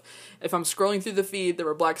well, of if I'm scrolling through the feed, there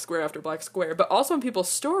were black square after black square, but also in people's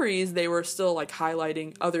stories, they were still, like,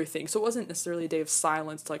 highlighting other things. So it wasn't necessarily a day of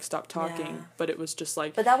silence to, like, stop talking, but it was just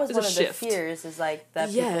like, but that was one of shift. The fears, is, like, that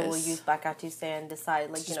people will use Blackout Tuesday and decide,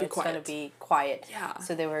 like, it's going to be quiet.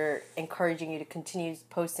 So they were encouraging you to continue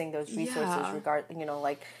posting those resources,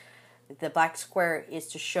 like, the black square is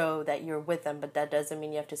to show that you're with them, but that doesn't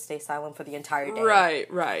mean you have to stay silent for the entire day.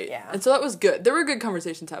 Right. Yeah. And so that was good. There were good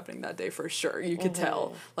conversations happening that day for sure. You could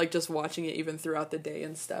tell, like, just watching it even throughout the day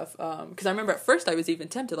and stuff. Because I remember at first I was even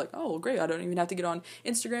tempted, like, oh, well, great, I don't even have to get on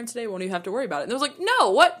Instagram today. Won't even have to worry about it. And it was like, no,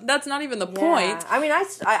 what? That's not even the point. I mean,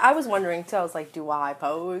 I was wondering too. I was like, do I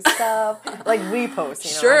post stuff? Like,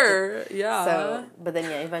 repost, Sure, So, but then,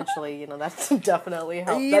 eventually, that's definitely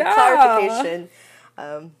helped. That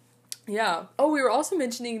clarification. Yeah. Oh, we were also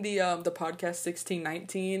mentioning the podcast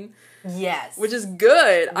 1619. Yes. Which is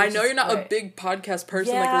good. Which I know you're not great. a big podcast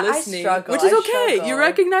person, Yeah, like, listening. I struggle. Which is okay. struggle. You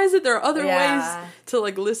recognize that there are other Yeah. ways to,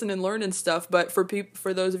 like, listen and learn and stuff. But for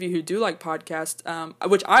those of you who do like podcasts,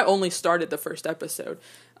 which I only started the first episode.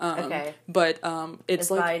 Okay. But it's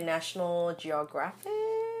like by National Geographic?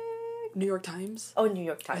 New York Times. Oh, New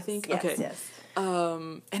York Times. I think. Yes, Okay. yes.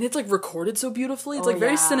 And it's, like, recorded so beautifully. It's, Oh, like,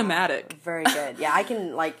 very yeah. cinematic. Very good. Yeah, I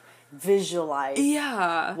can, like, visualize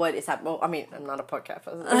Yeah. what is happening. Well, I mean, I'm not a podcast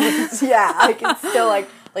person. Yeah, I can still, like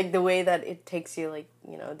the way that it takes you, like,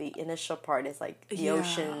 you know, the initial part is, like, the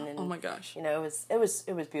ocean. And, oh my gosh. You know, it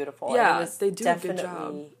was beautiful. Yeah, it was they do a good job.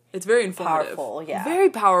 definitely It's very informative. powerful, yeah. Very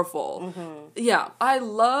powerful. Yeah, I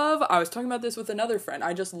was talking about this with another friend.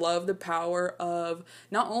 I just love the power of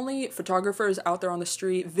not only photographers out there on the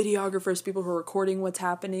street, videographers, people who are recording what's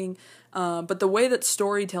happening, but the way that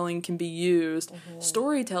storytelling can be used.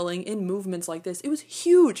 Storytelling in movements like this, it was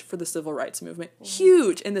huge for the civil rights movement.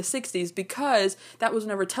 Huge in the 60s because that was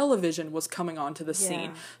whenever television was coming onto the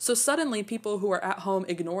scene. So suddenly people who are at home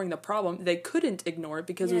ignoring the problem, they couldn't ignore it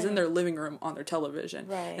because it was in their living room on their television.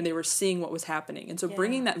 Right. And they were seeing what was happening. And so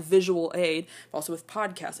bringing that visual aid, also with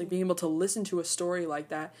podcasts, like being able to listen to a story like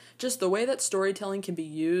that, just the way that storytelling can be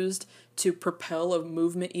used to propel a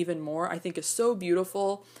movement even more, I think is so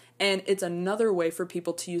beautiful. And it's another way for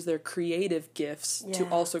people to use their creative gifts to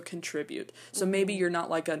also contribute. So maybe you're not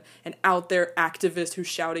like an out there activist who's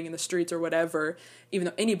shouting in the streets or whatever, even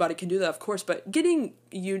though anybody can do that, of course, but getting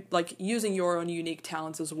you, like, using your own unique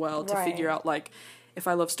talents as well to figure out, like, if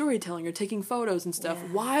I love storytelling or taking photos and stuff,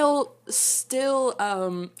 while still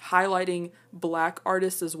highlighting Black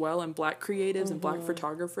artists as well and Black creatives and Black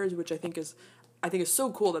photographers, which I think is so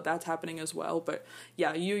cool that that's happening as well. But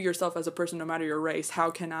yeah, you yourself as a person, no matter your race,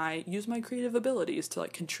 how can I use my creative abilities to,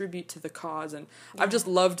 like, contribute to the cause? And I've just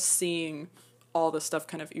loved seeing all the stuff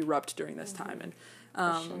kind of erupt during this time. And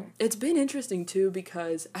it's been interesting too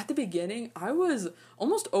because at the beginning I was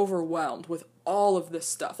almost overwhelmed with all of this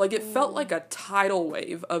stuff. Like, it felt like a tidal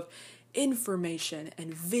wave of information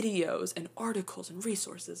and videos and articles and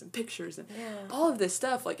resources and pictures and all of this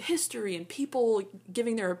stuff, like history and people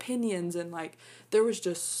giving their opinions, and, like, there was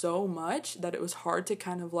just so much that it was hard to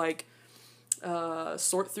kind of, like,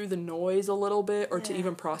 sort through the noise a little bit or to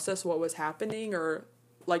even process what was happening, or,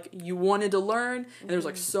 like, you wanted to learn and there was,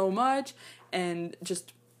 like, so much, and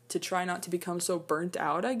just to try not to become so burnt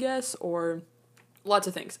out, I guess, or lots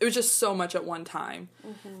of things. It was just so much at one time.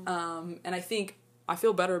 And I think I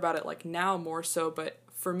feel better about it, like, now more so, but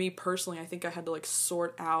for me personally, I think I had to, like,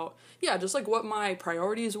 sort out, just, like, what my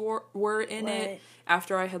priorities were in it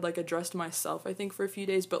after I had, like, addressed myself, I think, for a few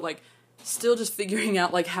days, but, like, still just figuring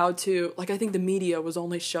out, like, how to, like, I think the media was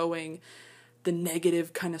only showing the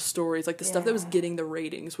negative kind of stories, like the stuff that was getting the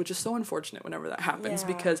ratings, which is so unfortunate whenever that happens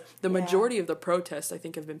because the majority of the protests, I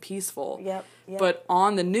think, have been peaceful. But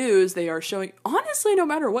on the news, they are showing, honestly, no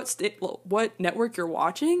matter what network you're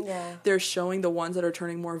watching, they're showing the ones that are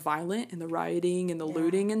turning more violent and the rioting and the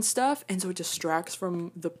looting and stuff. And so it distracts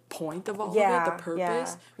from the point of all of it, the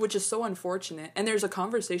purpose, which is so unfortunate. And there's a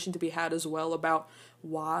conversation to be had as well about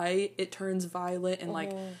why it turns violent and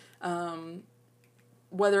like,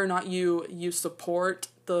 whether or not you support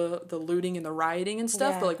the looting and the rioting and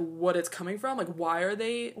stuff, but like what it's coming from, like why are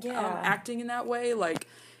they acting in that way? Like,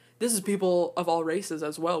 this is people of all races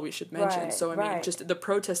as well, we should mention. So I mean, just the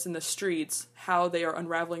protests in the streets, how they are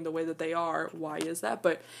unraveling the way that they are, why is that?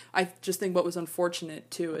 But I just think what was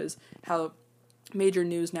unfortunate too is how major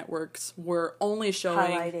news networks were only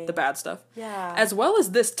showing the bad stuff. As well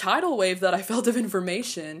as this tidal wave that I felt of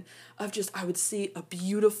information of just, I would see a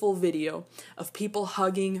beautiful video of people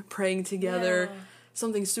hugging, praying together,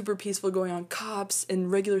 something super peaceful going on, cops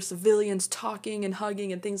and regular civilians talking and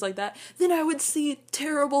hugging and things like that. Then I would see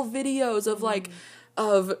terrible videos of like,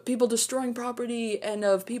 of people destroying property and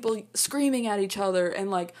of people screaming at each other and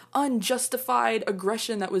like unjustified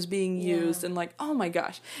aggression that was being used and like, oh my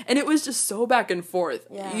gosh. And it was just so back and forth.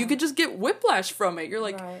 You could just get whiplash from it. You're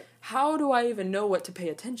like, how do I even know what to pay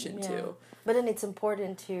attention to? But then it's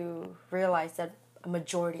important to realize that a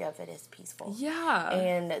majority of it is peaceful.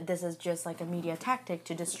 And this is just like a media tactic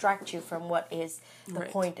to distract you from what is the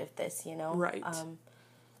point of this, you know?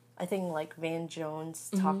 I think like Van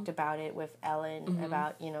Jones talked about it with Ellen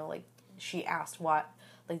about, you know, like she asked what,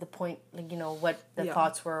 like the point, like, you know, what the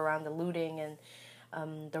thoughts were around the looting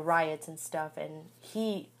and the riots and stuff. And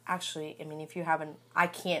he actually, I mean, if you haven't, I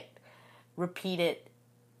can't repeat it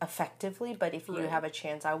effectively, but if you have a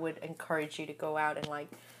chance, I would encourage you to go out and like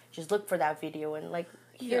just look for that video and like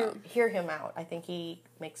hear him out. I think he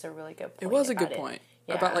makes a really good point. It was a good point.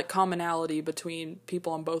 about like commonality between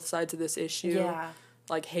people on both sides of this issue. Yeah.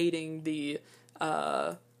 Like hating the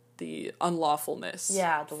unlawfulness.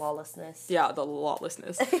 Yeah, the lawlessness. Yeah, the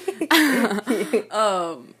lawlessness.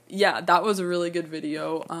 Yeah, that was a really good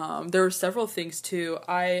video. There were several things too.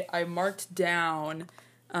 I marked down,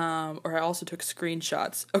 or I also took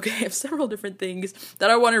screenshots. Okay, I have several different things that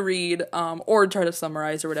I want to read, or try to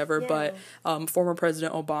summarize or whatever. Yeah. But former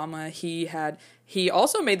President Obama, he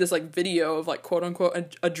also made this like video of like quote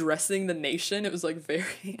unquote addressing the nation. It was like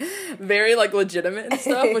very, very like legitimate and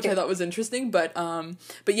stuff, which I thought was interesting. But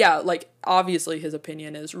yeah, like obviously his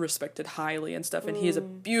opinion is respected highly and stuff, and he is a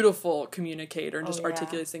beautiful communicator and just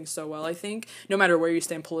articulates things so well. I think no matter where you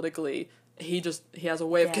stand politically, he has a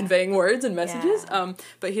way of conveying words and messages. Yeah.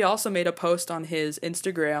 But he also made a post on his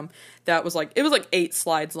Instagram that was like, it was like 8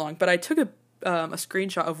 slides long, but I took a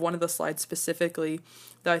screenshot of one of the slides specifically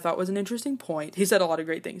that I thought was an interesting point. He said a lot of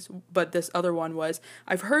great things, but this other one was,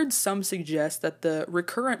 I've heard some suggest that the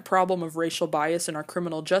recurrent problem of racial bias in our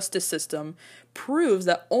criminal justice system proves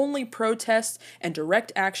that only protest and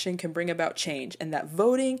direct action can bring about change, and that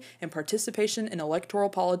voting and participation in electoral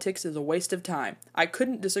politics is a waste of time. I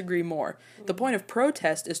couldn't disagree more. The point of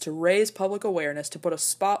protest is to raise public awareness, to put a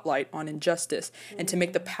spotlight on injustice, and to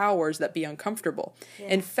make the powers that be uncomfortable. Yeah.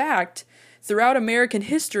 In fact, throughout American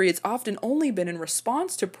history, it's often only been in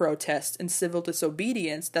response to protests and civil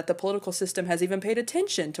disobedience that the political system has even paid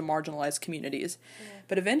attention to marginalized communities. Yeah.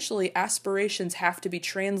 But eventually, aspirations have to be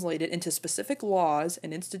translated into specific laws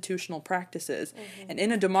and institutional practices. Mm-hmm. And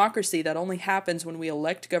in a democracy, that only happens when we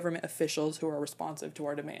elect government officials who are responsive to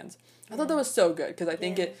our demands. I thought that was so good, because I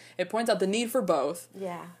think it points out the need for both.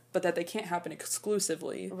 Yeah. But that they can't happen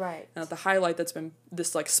exclusively. Right. And that the highlight that's been,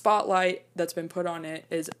 this like spotlight that's been put on it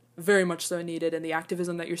is very much so needed, and the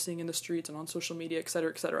activism that you're seeing in the streets and on social media, et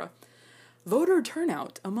cetera, et cetera. Voter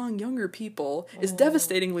turnout among younger people is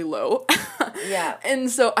devastatingly low. Yeah. And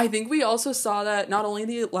so I think we also saw that not only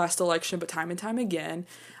the last election, but time and time again.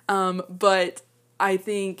 But I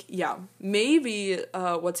think, maybe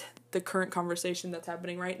what's the current conversation that's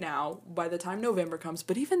happening right now, by the time November comes,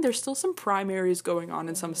 but even there's still some primaries going on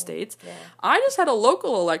in some states. Yeah. I just had a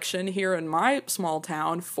local election here in my small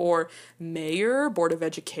town for mayor, board of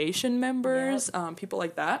education members, people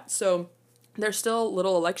like that. So there's still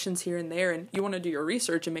little elections here and there, and you want to do your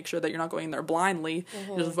research and make sure that you're not going in there blindly,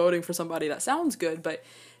 just voting for somebody that sounds good. But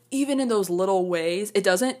even in those little ways, it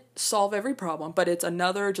doesn't solve every problem, but it's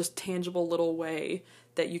another just tangible little way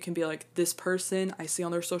that you can be like, this person, I see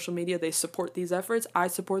on their social media, they support these efforts, I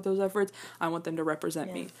support those efforts, I want them to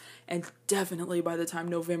represent me. And definitely by the time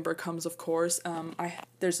November comes, of course,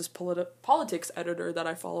 there's this politics editor that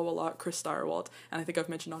I follow a lot, Chris Stirewalt, and I think I've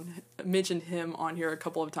mentioned him on here a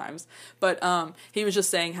couple of times, but he was just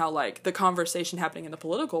saying how like the conversation happening in the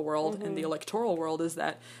political world and the electoral world is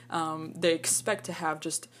that they expect to have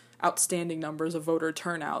just outstanding numbers of voter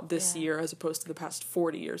turnout this year as opposed to the past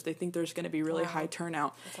 40 years. They think there's going to be really high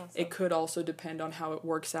turnout. Awesome. It could also depend on how it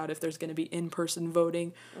works out, if there's going to be in-person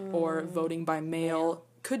voting or voting by mail.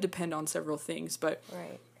 Could depend on several things, but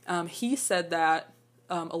he said that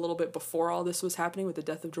a little bit before all this was happening with the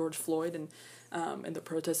death of George Floyd and the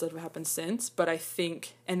protests that have happened since, but I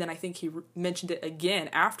think he mentioned it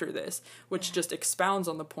again after this, which just expounds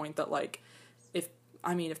on the point that like,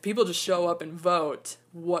 if people just show up and vote,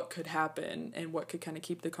 what could happen and what could kind of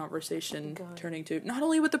keep the conversation turning to, not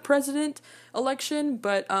only with the president election,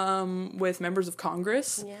 but with members of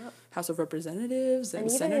Congress, House of Representatives,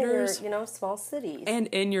 and senators. And even in your, small cities. And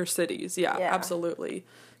in your cities, absolutely.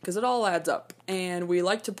 Because it all adds up. And we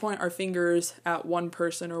like to point our fingers at one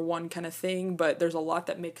person or one kind of thing, but there's a lot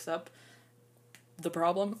that makes up the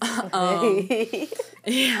problem.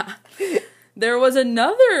 There was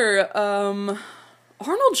another...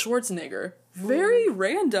 Arnold Schwarzenegger, very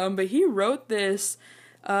random, but he wrote this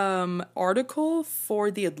article for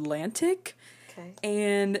The Atlantic,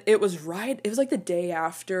 and it was like the day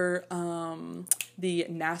after the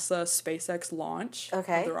NASA SpaceX launch of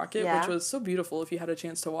the rocket, which was so beautiful if you had a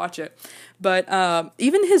chance to watch it. But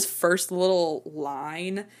even his first little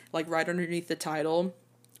line, like right underneath the title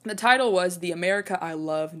was, "The America I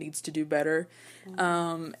Love Needs to Do Better,"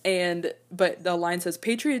 but the line says,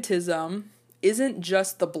 "Patriotism isn't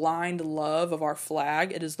just the blind love of our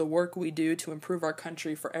flag, it is the work we do to improve our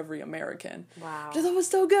country for every American." Wow. Which I thought was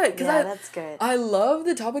so good. That's good. I love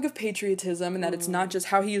the topic of patriotism, and that it's not just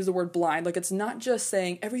how he used the word blind. Like, it's not just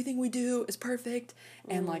saying everything we do is perfect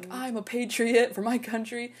and like, I'm a patriot for my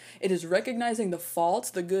country. It is recognizing the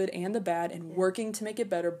faults, the good and the bad, and working to make it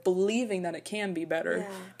better, believing that it can be better.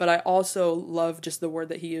 Yeah. But I also love just the word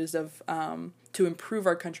that he used of to improve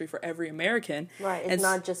our country for every American. Right. It's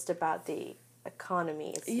not just about the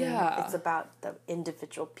economy. Yeah. It's about the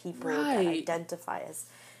individual people that Right. identify as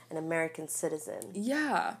an American citizen.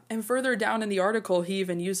 Yeah. And further down in the article, he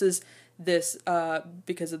even uses this,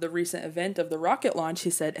 because of the recent event of the rocket launch,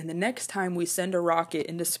 he said, and the next time we send a rocket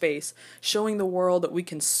into space, showing the world that we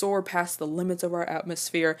can soar past the limits of our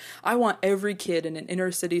atmosphere, I want every kid in an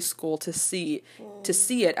inner city school to see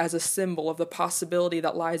it as a symbol of the possibility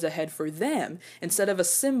that lies ahead for them, instead of a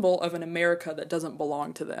symbol of an America that doesn't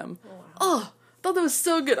belong to them. Wow. Oh, I thought that was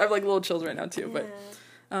so good. I have like little chills right now too, but...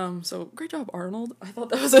 So great job, Arnold. I thought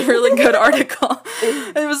that was a really good article.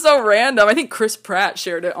 It was so random. I think Chris Pratt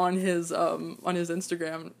shared it on his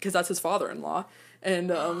Instagram, because that's his father-in-law. And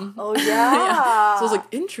Oh yeah. so it was like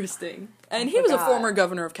interesting. And he was a former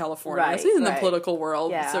governor of California, Right, so he's in the right. political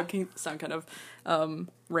world. Yeah. So it can sound kind of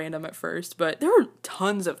random at first, but there were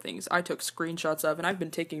tons of things I took screenshots of, and I've been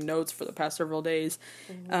taking notes for the past several days.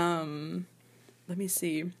 Let me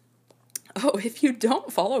see. Oh, if you don't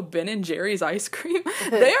follow Ben and Jerry's ice cream,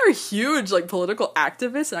 they are huge, like, political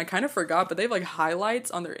activists, and I kind of forgot, but they have, like,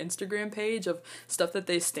 highlights on their Instagram page of stuff that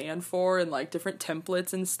they stand for and, like, different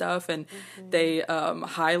templates and stuff, and they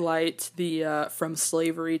highlight the from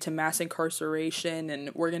slavery to mass incarceration,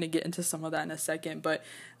 and we're gonna get into some of that in a second, but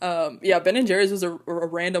yeah, Ben and Jerry's was a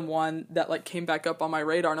random one that, like, came back up on my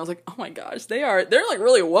radar, and I was like, oh my gosh, they're like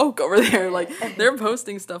really woke over there. Like, they're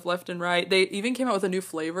posting stuff left and right. They even came out with a new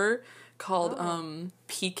flavor called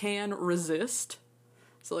Pecan Resist.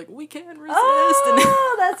 So, like, we can resist.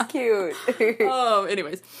 Oh, that's cute.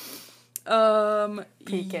 Anyways.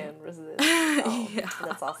 Pecan resist. Oh, yeah.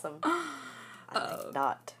 That's awesome. I like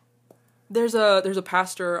that. There's a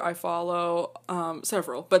pastor I follow,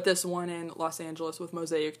 several, but this one in Los Angeles with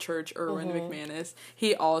Mosaic Church, Erwin McManus.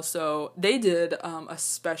 They did a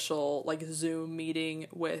special, like, Zoom meeting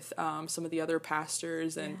with some of the other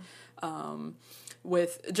pastors, and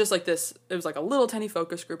with just like this, it was like a little tiny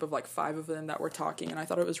focus group of like 5 of them that were talking, and I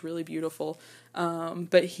thought it was really beautiful.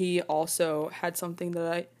 But he also had something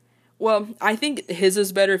that I think his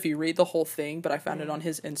is better if you read the whole thing, but I found it on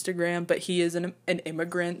his Instagram. But he is an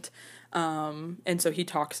immigrant, and so he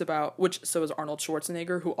talks about, so is Arnold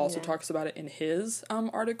Schwarzenegger, who also talks about it in his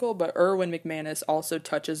article. But Erwin McManus also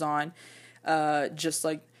touches on just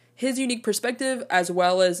like his unique perspective, as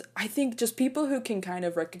well as, I think, just people who can kind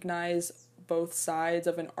of recognize both sides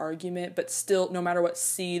of an argument, but still, no matter what,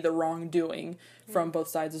 see the wrongdoing from both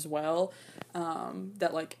sides as well.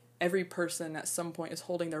 That, like, every person at some point is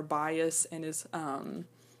holding their bias and is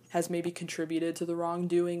has maybe contributed to the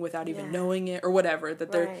wrongdoing without even knowing it, or whatever.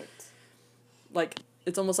 That they're like,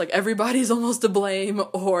 it's almost like everybody's almost to blame,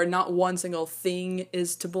 or not one single thing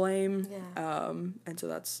is to blame. And so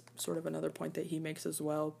that's sort of another point that he makes as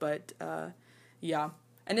well. But yeah,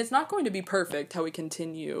 and it's not going to be perfect how we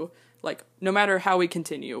continue. Like, no matter how we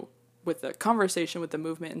continue with the conversation, with the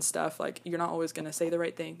movement and stuff, like, you're not always going to say the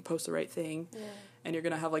right thing, post the right thing, and you're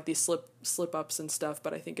going to have, like, these slip-ups and stuff,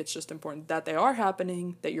 but I think it's just important that they are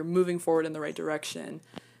happening, that you're moving forward in the right direction.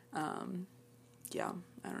 Yeah,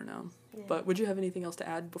 I don't know. Yeah. But would you have anything else to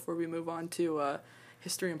add before we move on to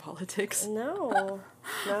history and politics? No.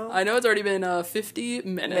 I know it's already been 50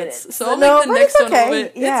 minutes. So I'll no, make the next one okay. a little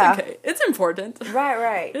bit. Yeah. It's okay. It's important.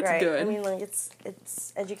 Right. It's right. good. I mean, like,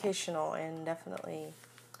 it's educational, and definitely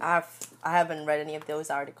I haven't read any of those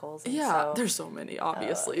articles. Yeah, there's so many,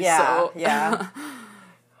 obviously. Yeah.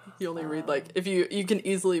 You only read, like, if you can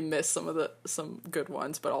easily miss some good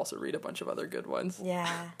ones, but also read a bunch of other good ones.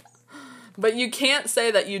 Yeah. But you can't say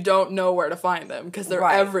that you don't know where to find them, because they're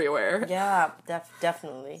everywhere. Yeah,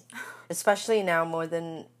 definitely. Especially now more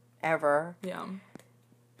than ever. Yeah.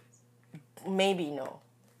 Maybe no.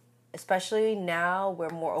 Especially now, we're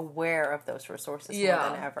more aware of those resources more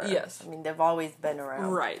than ever. Yes. I mean, they've always been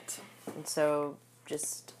around. Right. And so,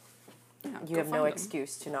 just, you have no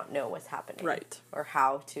excuse to not know what's happening. Right. Or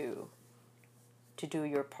how to do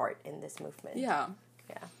your part in this movement. Yeah.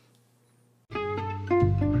 Yeah.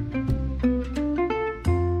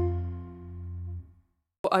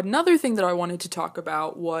 Another thing that I wanted to talk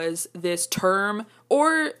about was this term,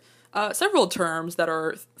 or several terms that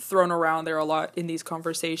are thrown around there a lot in these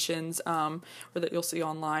conversations, or that you'll see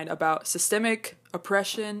online, about systemic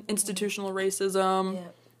oppression, institutional racism,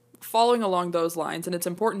 following along those lines. And it's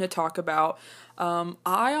important to talk about.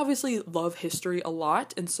 I obviously love history a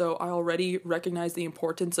lot, and so I already recognize the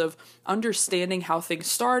importance of understanding how things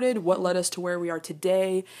started, what led us to where we are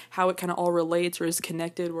today, how it kind of all relates or is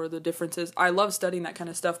connected, where the differences. I love studying that kind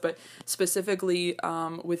of stuff, but specifically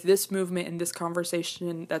with this movement and this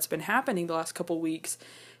conversation that's been happening the last couple weeks,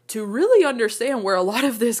 to really understand where a lot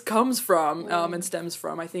of this comes from and stems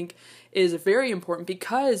from, I think is very important,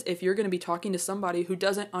 because if you're going to be talking to somebody who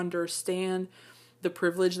doesn't understand the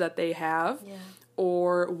privilege that they have,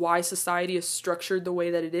 or why society is structured the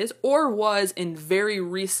way that it is, or was in very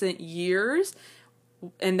recent years,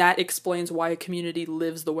 and that explains why a community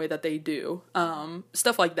lives the way that they do.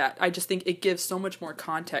 Stuff like that. I just think it gives so much more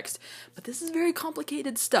context. But this is very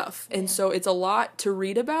complicated stuff. And so it's a lot to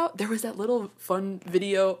read about. There was that little fun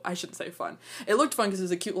video. I shouldn't say fun. It looked fun because it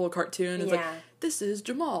was a cute little cartoon. It's like, this is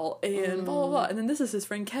Jamal and blah, blah, blah. And then this is his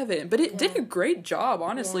friend Kevin. But it did a great job,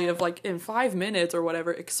 honestly, of like in 5 minutes or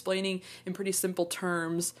whatever, explaining in pretty simple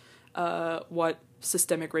terms what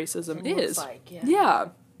systemic racism is. Yeah.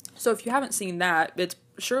 So if you haven't seen that, it's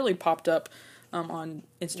surely popped up on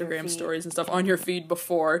Instagram stories and stuff on your feed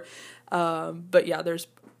before. But yeah,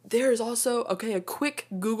 there's also, a quick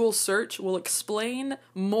Google search will explain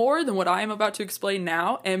more than what I am about to explain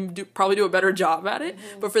now, and probably do a better job at it.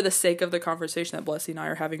 But for the sake of the conversation that Blessy and I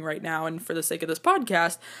are having right now, and for the sake of this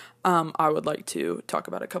podcast, I would like to talk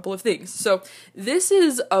about a couple of things. So this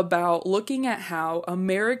is about looking at how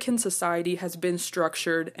American society has been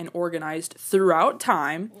structured and organized throughout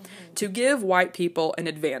time to give white people an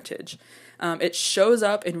advantage. It shows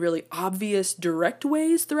up in really obvious, direct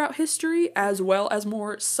ways throughout history, as well as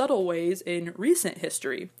more subtle ways in recent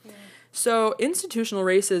history. So institutional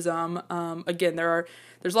racism, again,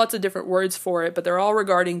 there's lots of different words for it, but they're all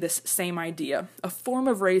regarding this same idea, a form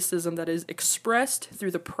of racism that is expressed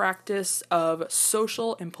through the practice of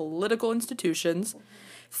social and political institutions,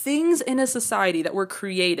 things in a society that were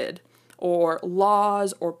created, or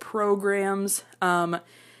laws or programs, and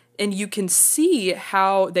you can see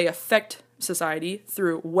how they affect society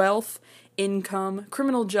through wealth, income,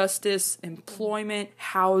 criminal justice, employment,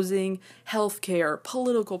 housing, healthcare,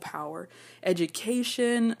 political power,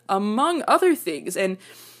 education, among other things. And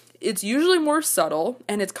it's usually more subtle,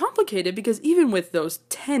 and it's complicated because even with those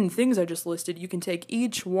 10 things I just listed, you can take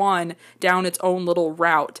each one down its own little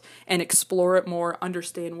route and explore it more,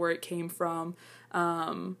 understand where it came from,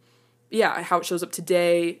 how it shows up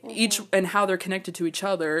today, each and how they're connected to each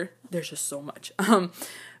other. There's just so much.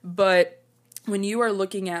 But when you are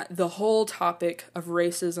looking at the whole topic of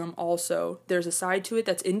racism also, there's a side to it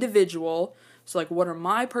that's individual. So like, what are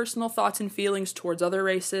my personal thoughts and feelings towards other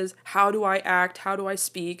races? How do I act? How do I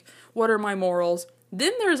speak? What are my morals?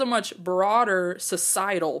 Then there's a much broader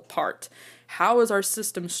societal part. How is our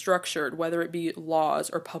system structured, whether it be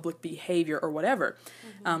laws or public behavior or whatever?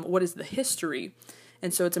 What is the history?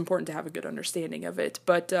 And so it's important to have a good understanding of it.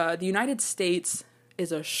 But the United States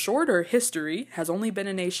is a shorter history, has only been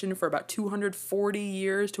a nation for about 240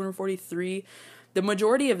 years, 243. The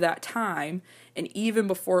majority of that time, and even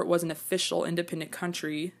before it was an official independent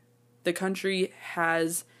country, the country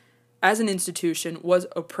has, as an institution, was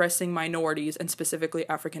oppressing minorities, and specifically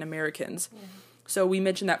African Americans. So we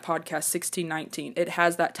mentioned that podcast, 1619. It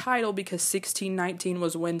has that title because 1619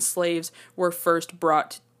 was when slaves were first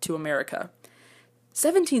brought to America.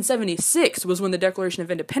 1776 was when the Declaration of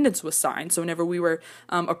Independence was signed, so whenever we were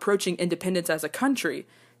approaching independence as a country,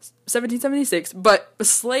 1776, but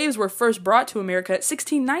slaves were first brought to America at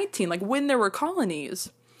 1619, like when there were colonies.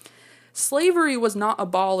 Slavery was not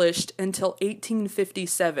abolished until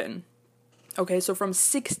 1857. Okay, so from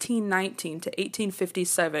 1619 to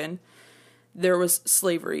 1857, there was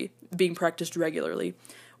slavery being practiced regularly.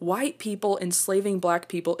 White people enslaving black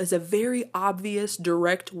people is a very obvious,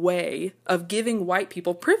 direct way of giving white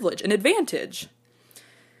people privilege and advantage.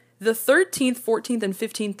 The 13th, 14th, and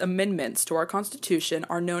 15th Amendments to our Constitution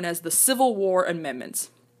are known as the Civil War Amendments,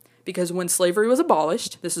 because when slavery was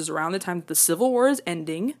abolished, this is around the time that the Civil War is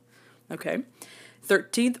ending, 13th,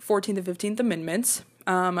 14th, and 15th Amendments,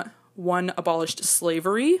 one abolished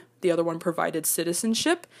slavery, the other one provided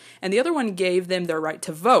citizenship, and the other one gave them their right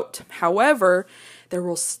to vote. However, there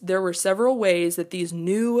were several ways that these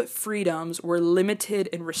new freedoms were limited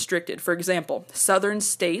and restricted. For example, southern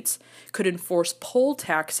states could enforce poll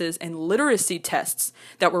taxes and literacy tests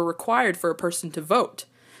that were required for a person to vote.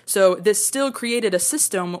 So this still created a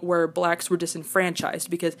system where blacks were disenfranchised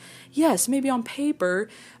because, yes, maybe on paper,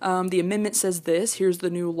 the amendment says this, here's the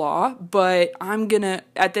new law, but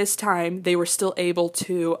at this time, they were still able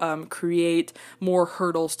to create more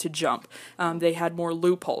hurdles to jump. They had more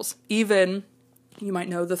loopholes. Even, you might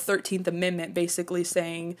know, the 13th Amendment basically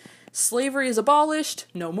saying slavery is abolished,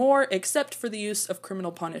 no more, except for the use of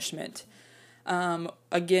criminal punishment.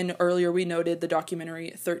 Again, earlier we noted the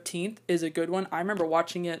documentary 13th is a good one. I remember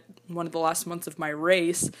watching it one of the last months of my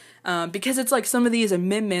race, because it's like some of these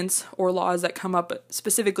amendments or laws that come up,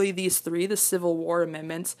 specifically these three, the Civil War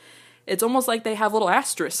amendments, it's almost like they have little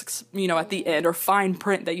asterisks, at the end, or fine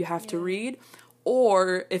print that you have to read.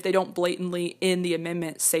 Or if they don't blatantly in the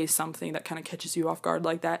amendment say something that kind of catches you off guard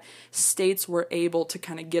like that, states were able to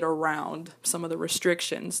kind of get around some of the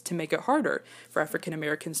restrictions to make it harder for African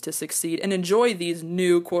Americans to succeed and enjoy these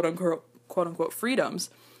new quote unquote freedoms.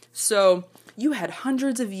 So you had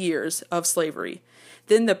hundreds of years of slavery.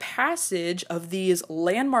 Then the passage of these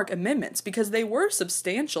landmark amendments, because they were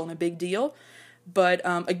substantial and a big deal, but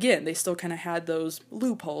again, they still kind of had those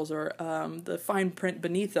loopholes or the fine print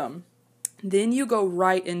beneath them. Then you go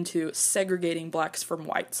right into segregating blacks from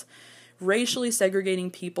whites, racially segregating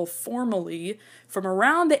people formally from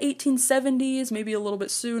around the 1870s, maybe a little bit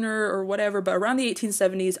sooner or whatever, but around the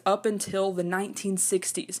 1870s up until the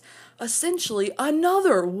 1960s. Essentially,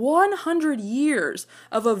 another 100 years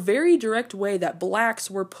of a very direct way that blacks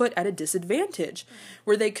were put at a disadvantage,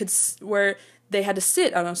 where they had to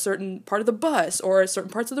sit on a certain part of the bus or certain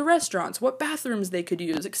parts of the restaurants, what bathrooms they could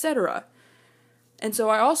use, etc. And so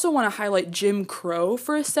I also want to highlight Jim Crow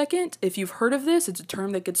for a second. If you've heard of this, it's a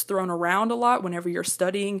term that gets thrown around a lot whenever you're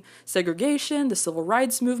studying segregation, the civil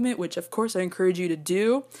rights movement, which of course I encourage you to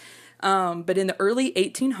do. But in the early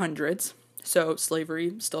 1800s, so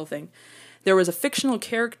slavery, still a thing, there was a fictional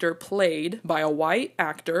character played by a white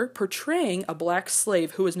actor portraying a black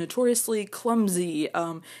slave who was notoriously clumsy,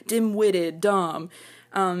 dim-witted, dumb,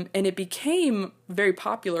 and it became very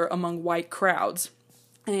popular among white crowds.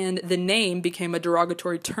 And the name became a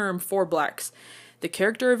derogatory term for blacks. The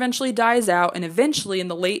character eventually dies out, and eventually in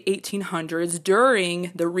the late 1800s,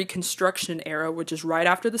 during the Reconstruction era, which is right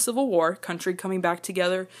after the Civil War, country coming back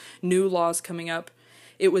together, new laws coming up,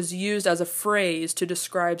 it was used as a phrase to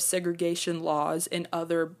describe segregation laws and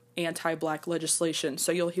other anti-black legislation.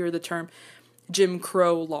 So you'll hear the term Jim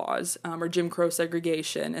Crow laws, or Jim Crow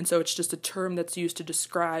segregation, and so it's just a term that's used to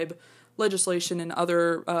describe legislation and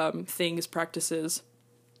other things, practices,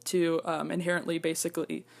 to inherently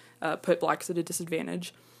basically put blacks at a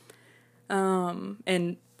disadvantage.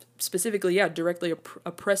 And specifically, directly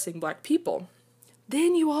oppressing black people.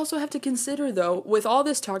 Then you also have to consider, though, with all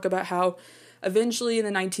this talk about how eventually in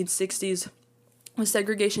the 1960s, with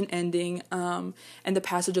segregation ending and the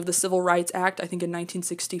passage of the Civil Rights Act, I think in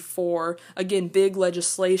 1964, again, big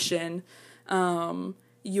legislation,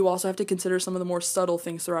 you also have to consider some of the more subtle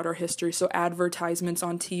things throughout our history. So advertisements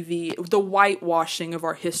on TV, the whitewashing of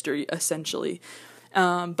our history, essentially.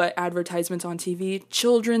 But advertisements on TV,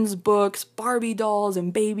 children's books, Barbie dolls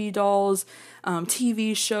and baby dolls,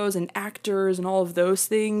 TV shows and actors and all of those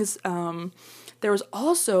things. There was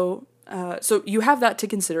also, so you have that to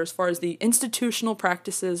consider as far as the institutional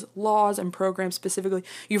practices, laws, and programs specifically.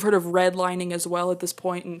 You've heard of redlining as well at this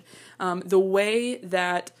point. And the way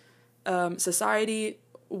that society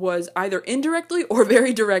was either indirectly or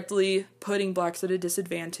very directly putting blacks at a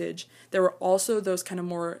disadvantage. There were also those kind of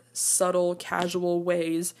more subtle, casual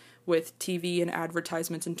ways with TV and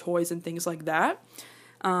advertisements and toys and things like that,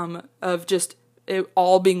 of just it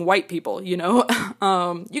all being white people, you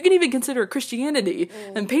can even consider Christianity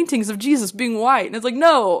and paintings of Jesus being white. And it's like,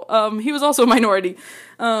 no, he was also a minority.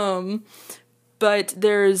 But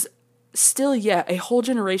there's still yet a whole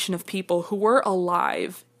generation of people who were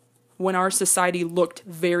alive when our society looked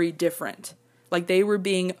very different. Like they were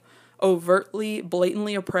being overtly,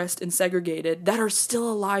 blatantly oppressed and segregated that are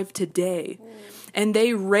still alive today. And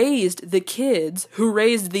they raised the kids who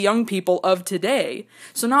raised the young people of today.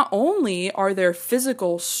 So not only are there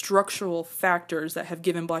physical, structural factors that have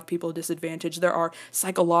given black people a disadvantage, there are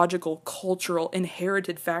psychological, cultural,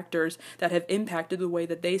 inherited factors that have impacted the way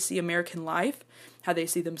that they see American life, how they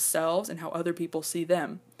see themselves, and how other people see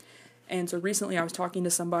them. And so recently I was talking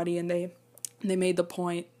to somebody and they made the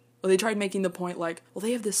point, well, they tried making the point like, well,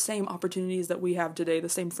 they have the same opportunities that we have today, the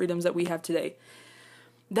same freedoms that we have today.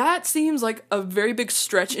 That seems like a very big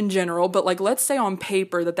stretch in general, but like, let's say on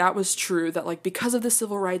paper that was true, that like because of the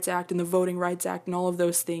Civil Rights Act and the Voting Rights Act and all of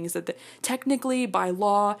those things, that technically by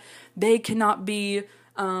law, they cannot be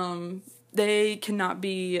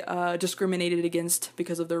discriminated against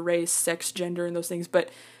because of their race, sex, gender, and those things. But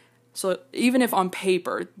so even if on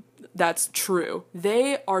paper that's true,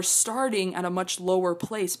 they are starting at a much lower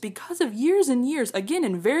place because of years and years, again,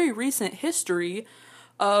 in very recent history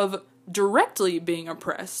of directly being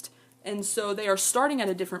oppressed. And so they are starting at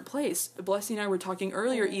a different place. Blessy and I were talking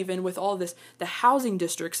earlier, even with all this, the housing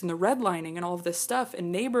districts and the redlining and all of this stuff in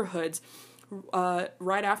neighborhoods,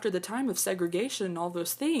 right after the time of segregation and all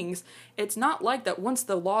those things, it's not like that once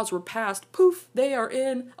the laws were passed, poof, they are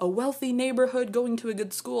in a wealthy neighborhood going to a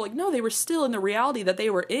good school. Like, no, they were still in the reality that they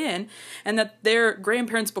were in and that their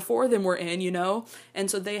grandparents before them were in, you know?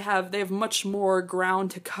 And so they have much more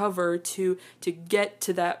ground to cover to get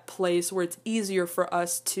to that place where it's easier for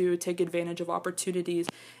us to take advantage of opportunities.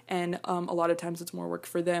 And a lot of times it's more work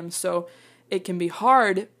for them. So it can be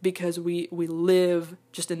hard because we live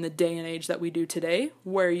just in the day and age that we do today,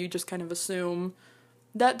 where you just kind of assume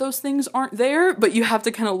that those things aren't there, but you have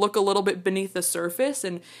to kind of look a little bit beneath the surface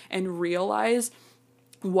and realize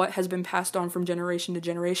what has been passed on from generation to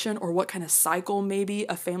generation, or what kind of cycle maybe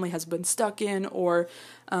a family has been stuck in, or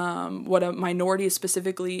what a minority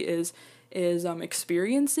specifically is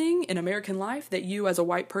experiencing in American life that you as a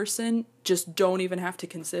white person just don't even have to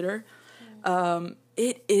consider.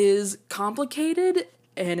 It is complicated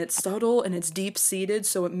and it's subtle and it's deep-seated,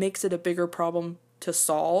 so it makes it a bigger problem to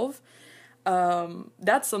solve.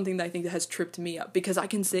 That's something that I think that has tripped me up, because I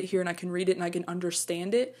can sit here and I can read it and I can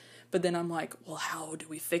understand it, but then I'm like, well, how do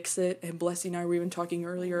we fix it? And Blessy and I were even talking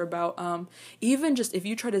earlier about even just if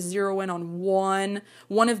you try to zero in on one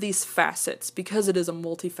of these facets, because it is a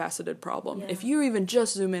multifaceted problem. Yeah. If you even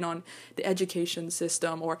just zoom in on the education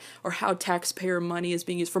system or how taxpayer money is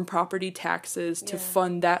being used from property taxes to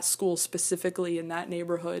fund that school specifically in that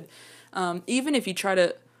neighborhood, even if you try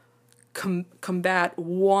to combat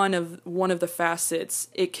one of the facets,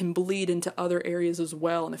 it can bleed into other areas as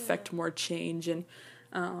well and affect more change.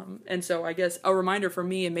 And so I guess a reminder for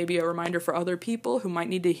me, and maybe a reminder for other people who might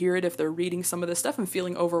need to hear it if they're reading some of this stuff and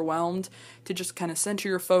feeling overwhelmed, to just kind of center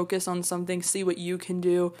your focus on something, see what you can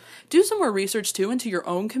do. Do some more research too into your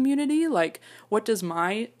own community, like what does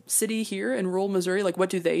my city here in rural Missouri, like what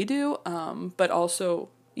do they do? But also,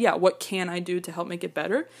 what can I do to help make it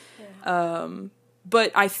better? Yeah.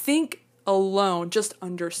 But I think alone, just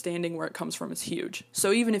understanding where it comes from is huge.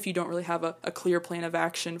 So even if you don't really have a clear plan of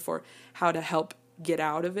action for how to help get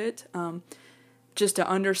out of it, just to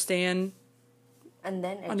understand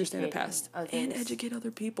the past and educate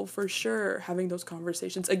other people, for sure. Having those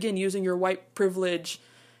conversations, again, using your white privilege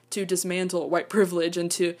to dismantle white privilege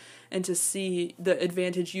and to see the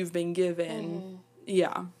advantage you've been given.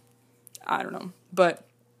 Yeah, I don't know, but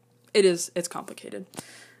it's complicated.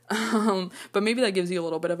 But maybe that gives you a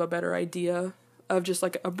little bit of a better idea of just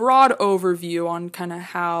like a broad overview on kind of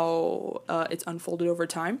how it's unfolded over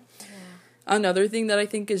time. Another thing that I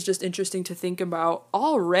think is just interesting to think about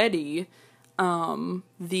already,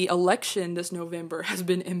 the election this November has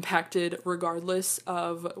been impacted regardless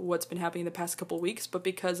of what's been happening the past couple weeks, but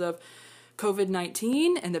because of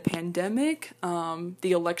COVID-19 and the pandemic,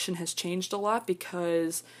 the election has changed a lot,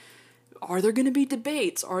 because are there going to be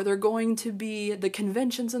debates? Are there going to be the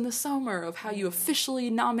conventions in the summer of how you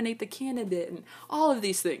officially nominate the candidate and all of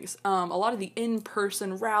these things? A lot of the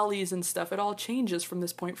in-person rallies and stuff, it all changes from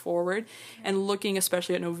this point forward. And looking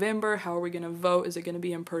especially at November, how are we going to vote? Is it going to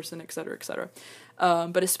be in person, et cetera, et cetera?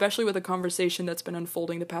 But especially with the conversation that's been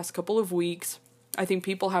unfolding the past couple of weeks, I think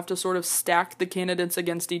people have to sort of stack the candidates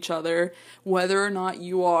against each other, whether or not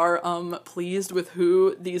you are pleased with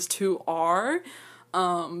who these two are.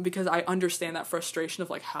 Because I understand that frustration of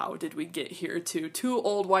like, how did we get here to two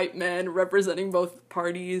old white men representing both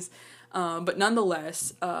parties? But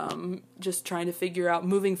nonetheless, just trying to figure out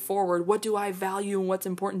moving forward, what do I value and what's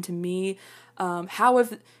important to me? How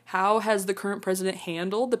has the current president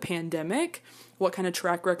handled the pandemic? What kind of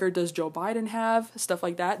track record does Joe Biden have? Stuff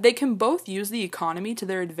like that. They can both use the economy to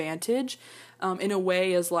their advantage, in a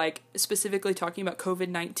way as like specifically talking about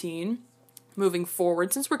COVID-19. Moving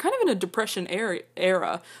forward, since we're kind of in a depression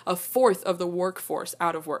era, a fourth of the workforce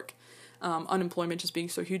out of work, unemployment just being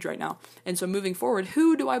so huge right now. And so moving forward,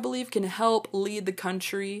 who do I believe can help lead the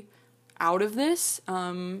country out of this,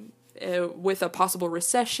 with a possible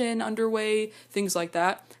recession underway, things like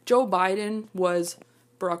that? Joe Biden was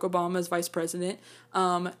Barack Obama's vice president.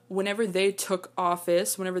 Whenever they took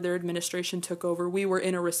office, whenever their administration took over, we were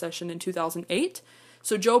in a recession in 2008.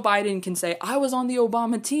 So Joe Biden can say, I was on the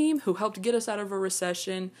Obama team who helped get us out of a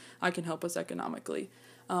recession. I can help us economically.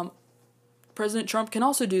 President Trump can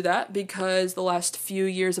also do that, because the last few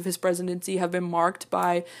years of his presidency have been marked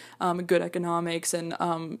by good economics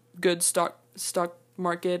and good stock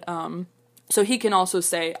market. So he can also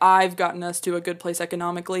say, I've gotten us to a good place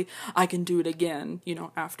economically. I can do it again,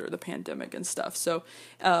 after the pandemic and stuff. So,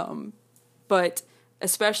 but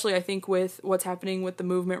especially I think with what's happening with the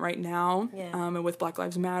movement right now, and with Black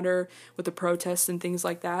Lives Matter, with the protests and things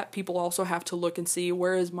like that, people also have to look and see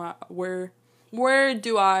where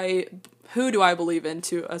do I who do I believe in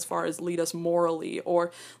to as far as lead us morally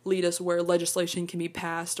or lead us where legislation can be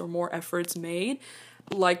passed or more efforts made.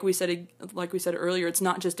 Like we said earlier, it's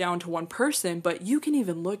not just down to one person, but you can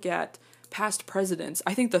even look at past presidents.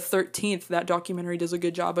 I think the 13th, that documentary does a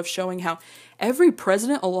good job of showing how every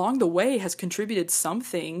president along the way has contributed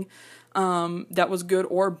something that was good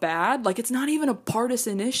or bad. Like, it's not even a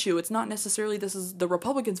partisan issue. It's not necessarily this is the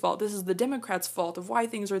Republicans' fault, this is the Democrats' fault of why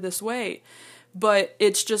things are this way. But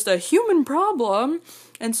it's just a human problem.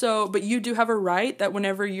 And so, but you do have a right that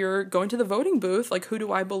whenever you're going to the voting booth, like, who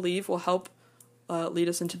do I believe will help lead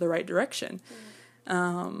us into the right direction?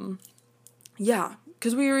 Yeah,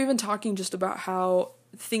 because we were even talking just about how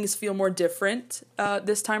things feel more different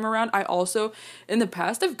this time around. I also, in the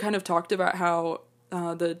past, I've kind of talked about how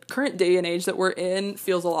the current day and age that we're in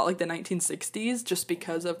feels a lot like the 1960s, just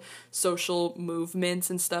because of social movements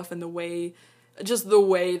and stuff and the way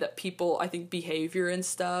that people, I think, behavior and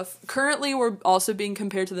stuff. Currently, we're also being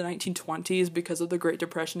compared to the 1920s because of the Great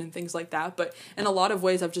Depression and things like that. But in a lot of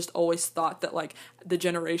ways, I've just always thought that, like, the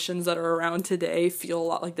generations that are around today feel a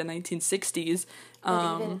lot like the 1960s.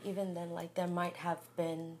 But even then, like, there might have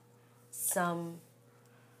been some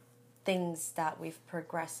things that we've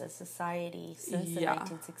progressed as society since the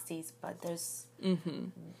 1960s, but there's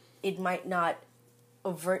it might not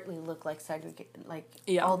overtly look like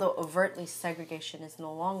although overtly segregation is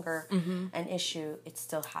no longer an issue, it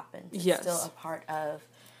still happens. It's still a part of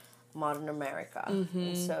modern America.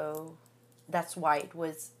 And so that's why it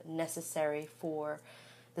was necessary for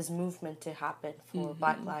this movement to happen, for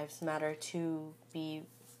Black Lives Matter to be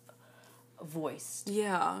voiced.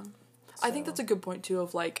 Yeah. So. I think that's a good point too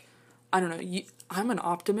of, like, I don't know, I'm an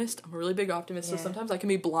optimist. I'm a really big optimist, so sometimes I can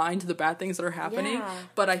be blind to the bad things that are happening.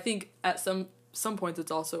 But I think at some points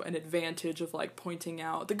it's also an advantage of, like, pointing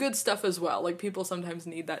out the good stuff as well. Like, people sometimes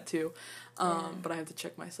need that too. But I have to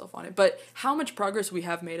check myself on it. But how much progress we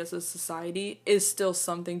have made as a society is still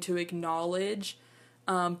something to acknowledge.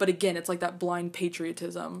 But again, it's like that blind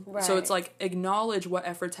patriotism. Right. So it's like, acknowledge what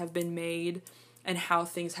efforts have been made and how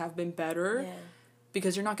things have been better. Yeah.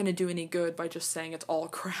 Because you're not going to do any good by just saying it's all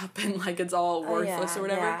crap and, like, it's all worthless or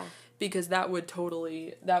whatever. Yeah. Because that would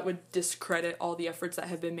discredit all the efforts that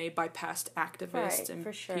have been made by past activists and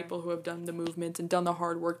people who have done the movement and done the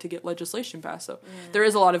hard work to get legislation passed. So there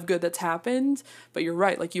is a lot of good that's happened, but you're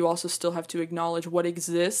right. Like, you also still have to acknowledge what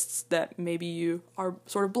exists that maybe you are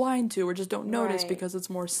sort of blind to or just don't notice because it's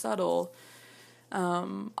more subtle.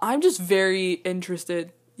 I'm just very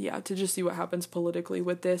interested to just see what happens politically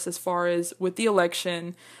with this, as far as with the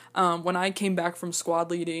election. When I came back from squad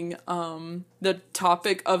leading, the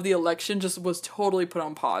topic of the election just was totally put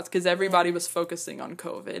on pause because everybody was focusing on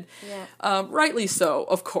COVID. Yeah. Rightly so,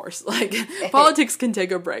 of course. Like, politics can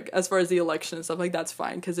take a break as far as the election and stuff. Like, that's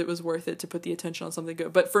fine because it was worth it to put the attention on something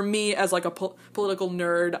good. But for me, as, like, a political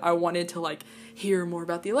nerd, I wanted to, like, hear more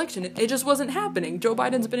about the election. It just wasn't happening. Joe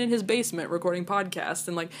Biden's been in his basement recording podcasts,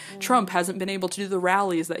 and, like, Trump hasn't been able to do the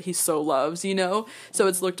rallies that he so loves, you know? So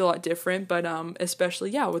it's looked a lot different, but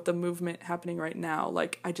especially, with the movement happening right now,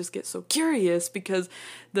 like, I just get so curious because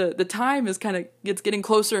the time is it's getting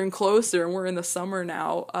closer and closer, and we're in the summer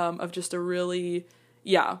now of just a really,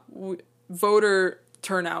 voter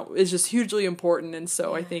turnout is just hugely important. And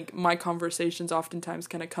so I think my conversations oftentimes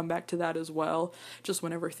kind of come back to that as well, just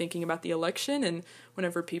whenever thinking about the election and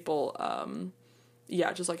whenever people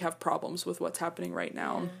just, like, have problems with what's happening right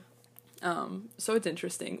now. So it's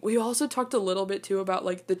interesting. We also talked a little bit too about,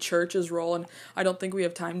 like, the church's role, and I don't think we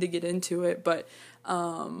have time to get into it, but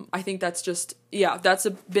I think that's just that's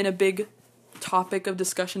been a big topic of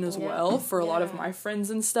discussion as well for a lot of my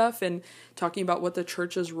friends and stuff, and talking about what the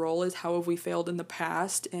church's role is, how have we failed in the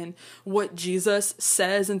past, and what Jesus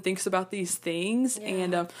says and thinks about these things.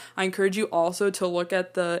 And I encourage you also to look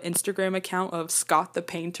at the Instagram account of Scott the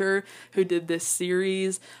Painter, who did this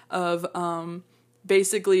series of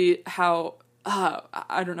basically how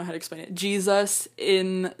I don't know how to explain it. Jesus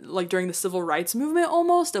in, like, during the civil rights movement,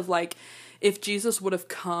 almost, of, like, if Jesus would have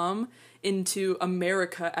come into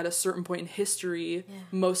America at a certain point in history,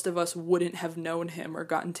 most of us wouldn't have known him or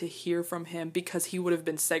gotten to hear from him because he would have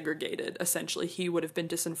been segregated, essentially. He would have been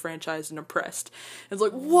disenfranchised and oppressed. It's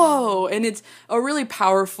like, whoa! And it's a really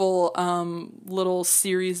powerful little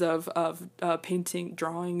series of painting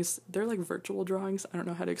drawings. They're like virtual drawings. I don't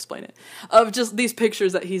know how to explain it. Of just these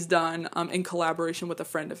pictures that he's done in collaboration with a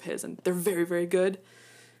friend of his, and they're very, very good.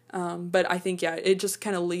 But I think, it just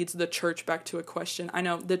kind of leads the church back to a question. I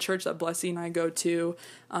know the church that Blessy and I go to,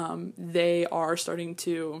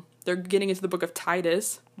 they're getting into the book of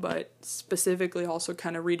Titus, but specifically also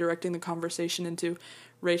kind of redirecting the conversation into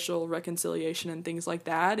racial reconciliation and things like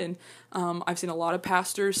that. And I've seen a lot of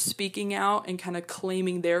pastors speaking out and kind of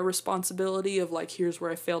claiming their responsibility of like, here's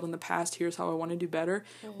where I failed in the past, here's how I want to do better,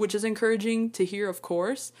 which is encouraging to hear, of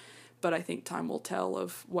course. But I think time will tell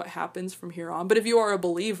of what happens from here on. But if you are a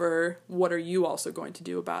believer, what are you also going to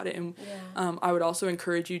do about it? And I would also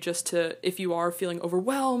encourage you just to, if you are feeling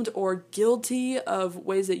overwhelmed or guilty of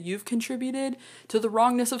ways that you've contributed to the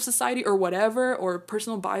wrongness of society or whatever, or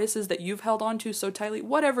personal biases that you've held on to so tightly,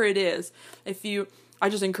 whatever it is, I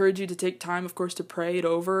just encourage you to take time, of course, to pray it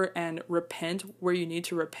over and repent where you need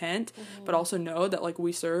to repent, but also know that, like,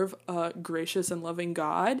 we serve a gracious and loving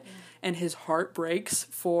God, and his heart breaks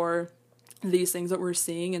for these things that we're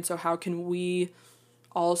seeing. And so how can we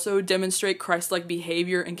also demonstrate Christ-like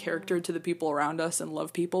behavior and character to the people around us and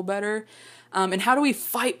love people better? And how do we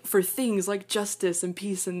fight for things like justice and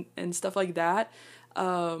peace and stuff like that?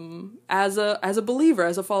 As a believer,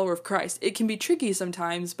 as a follower of Christ, it can be tricky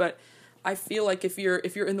sometimes, but I feel like if you're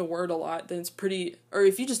in the Word a lot, then it's pretty, or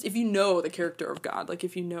if you know the character of God, like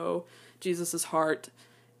if you know Jesus's heart,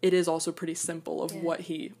 it is also pretty simple of what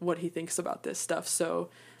he thinks about this stuff. So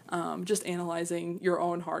just analyzing your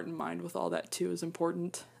own heart and mind with all that too is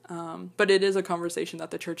important. But it is a conversation that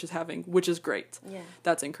the church is having, which is great. Yeah.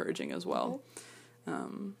 That's encouraging as well.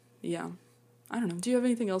 Yeah. I don't know. Do you have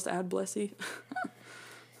anything else to add, Blessy?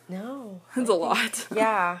 No. It's a lot.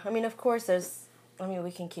 Yeah. I mean, of course,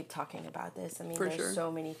 we can keep talking about this. I mean, there's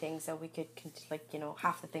so many things that we could,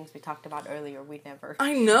 half the things we talked about earlier, we never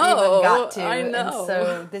I know. even got to. I know. And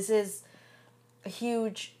so this is a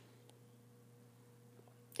huge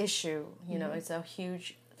issue, it's a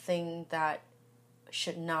huge thing that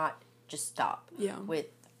should not just stop with,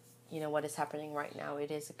 what is happening right now.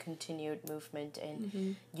 It is a continued movement,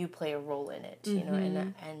 and you play a role in it,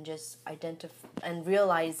 and just and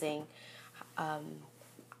realizing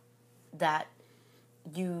that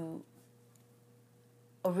you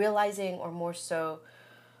are realizing, or more so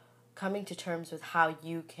coming to terms with how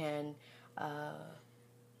you can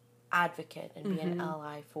advocate and be an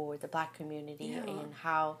ally for the Black community, and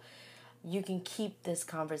how you can keep this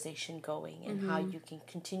conversation going, and how you can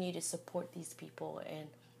continue to support these people and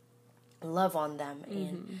love on them,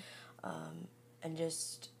 and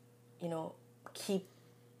just keep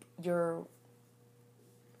your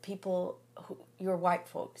people, your white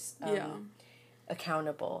folks,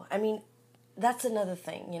 accountable. I mean, that's another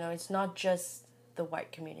thing, it's not just the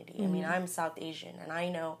white community. I mean, I'm South Asian, and I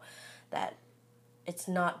know that it's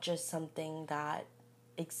not just something that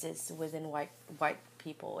exists within white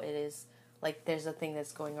people. It is like there's a thing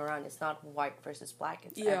that's going around. It's not white versus Black.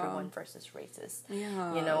 It's everyone versus racist.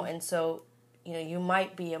 Yeah. And so, you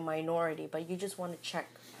might be a minority, but you just want to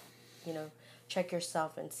check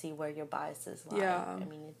yourself and see where your biases lie. Yeah. I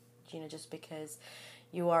mean, just because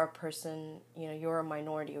you are a person, you're a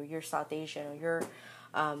minority, or you're South Asian, or you're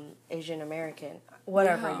Asian American,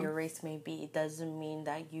 whatever your race may be, it doesn't mean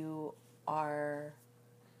that you're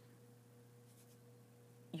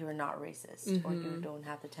not racist, or you don't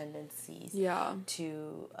have the tendencies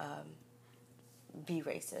to be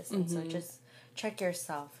racist. And so just check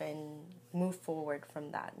yourself and move forward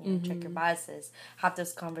from that. Check your biases, have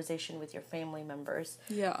this conversation with your family members.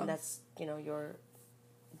 Yeah. And that's,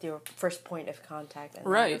 your first point of contact, and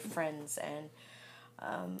your friends, and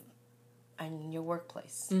your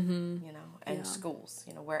workplace, and schools,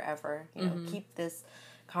 wherever, keep this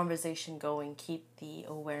conversation going, keep the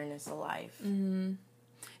awareness alive.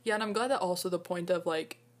 Yeah, and I'm glad that also the point of,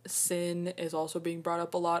 like, sin is also being brought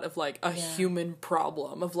up a lot, of, like, a human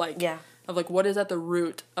problem, of, like, what is at the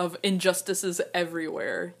root of injustices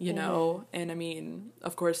everywhere, know? And, I mean,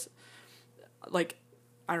 of course, like,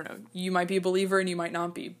 I don't know, you might be a believer and you might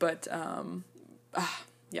not be, but,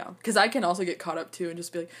 because I can also get caught up too and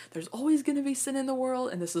just be like, there's always going to be sin in the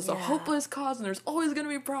world, and this is a hopeless cause, and there's always going to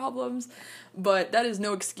be problems, but that is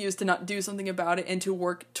no excuse to not do something about it and to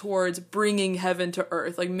work towards bringing heaven to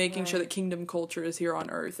earth, like making sure that kingdom culture is here on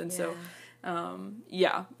earth. And so,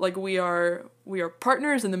 like we are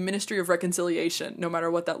partners in the ministry of reconciliation, no matter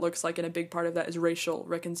what that looks like, and a big part of that is racial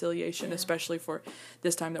reconciliation, especially for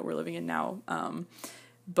this time that we're living in now.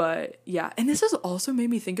 But and this has also made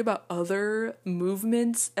me think about other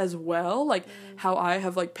movements as well, like how I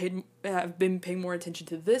have been paying more attention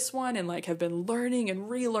to this one, and like have been learning and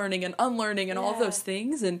relearning and unlearning and all of those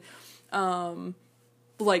things. And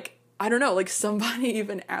like, I don't know, like somebody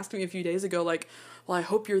even asked me a few days ago, like, well, I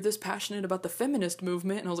hope you're this passionate about the feminist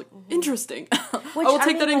movement, and I was like, interesting. I will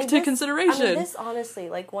take that into consideration. This honestly,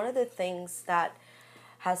 like, one of the things that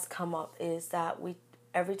has come up is that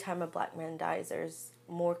every time a black man dies, there's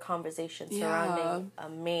more conversation surrounding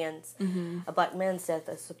a black man's death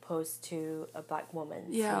as opposed to a black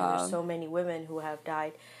woman's. Yeah. There's so many women who have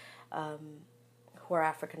died who are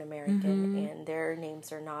African American, and their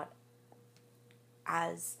names are not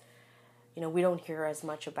as, we don't hear as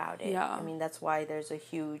much about it. Yeah. I mean, that's why there's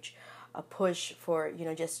a push for,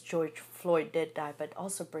 just George Floyd did die, but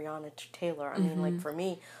also Breonna Taylor. I mean, like, for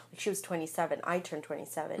me, like, she was 27. I turned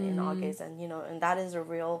 27 in August, and, and that is a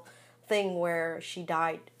real thing where she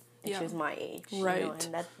died and she was my age. Right.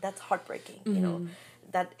 And that's heartbreaking,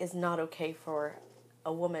 That is not okay for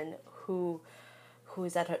a woman who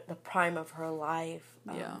is at the prime of her life.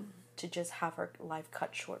 To just have her life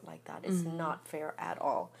cut short like that is not fair at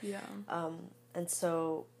all. Yeah. And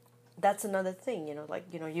so that's another thing,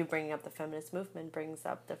 you bringing up the feminist movement brings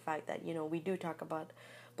up the fact that, we do talk about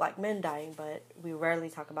black men dying, but we rarely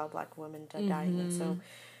talk about black women dying. And so,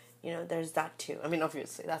 there's that too. I mean,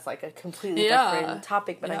 obviously, that's like a completely different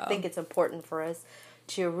topic, but I think it's important for us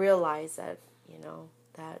to realize that,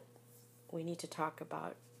 that we need to talk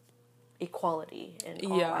about equality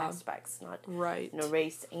in all aspects, not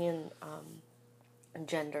race and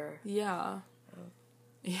gender. Yeah.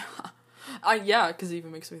 Because it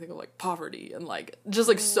even makes me think of like poverty and like just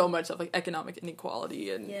like so much stuff, like economic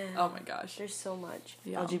inequality and oh my gosh, there's so much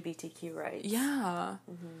LGBTQ rights.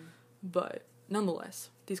 But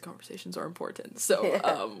nonetheless, these conversations are important.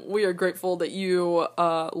 So we are grateful that you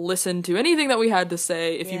listened to anything that we had to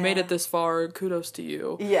say. If you made it this far, kudos to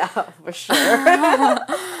you. Yeah, for sure.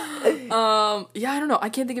 I don't know. I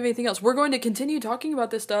can't think of anything else. We're going to continue talking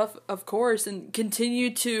about this stuff, of course, and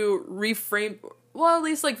continue to reframe, well, at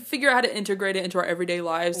least like figure out how to integrate it into our everyday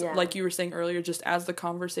lives. Like you were saying earlier, just as the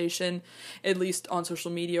conversation, at least on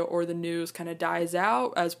social media or the news, kind of dies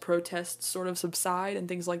out as protests sort of subside and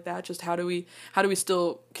things like that. Just how do we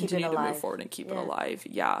still continue to move forward and keep it alive?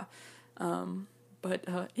 Yeah. But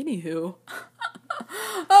anywho,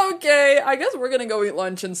 okay, I guess we're gonna go eat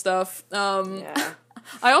lunch and stuff.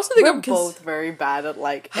 I also think we're both very bad at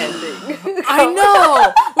like ending. I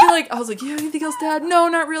know. I was like, yeah, anything else, Dad? No,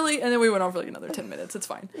 not really. And then we went on for like another 10 minutes. It's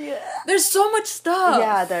fine. Yeah. There's so much stuff.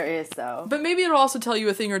 Yeah, there is though. But maybe it'll also tell you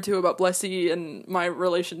a thing or two about Blessy and my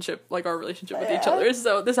relationship, like our relationship with each other.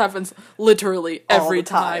 So this happens literally every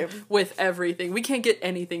time with everything. We can't get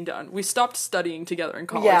anything done. We stopped studying together in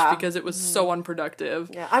college because it was so unproductive.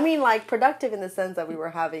 Yeah, I mean, like productive in the sense that we were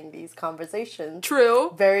having these conversations.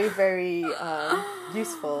 True. Very, very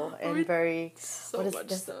useful and very stuff.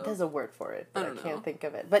 There's a word for it, but I can't think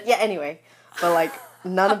of it. But yeah, anyway, but like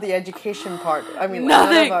none of the education part. I mean,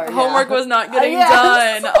 nothing. None of our, homework was not getting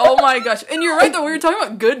done. Oh my gosh! And you're right though. We were talking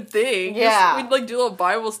about good things. Yeah, we'd like do little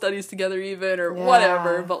Bible studies together, even or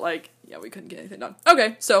whatever. But like, we couldn't get anything done.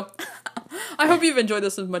 Okay, so I hope you've enjoyed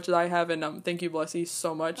this as much as I have, and thank you, Blessy,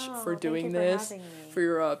 so much for doing this, for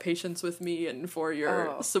your patience with me, and for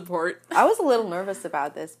your support. I was a little nervous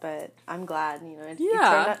about this, but I'm glad. It turned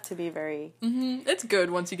out to be very. It's good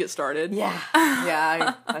once you get started. Yeah,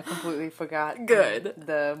 I completely forgot. Good.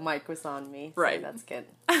 The mic was on me. Right. So that's good.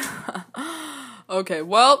 Okay,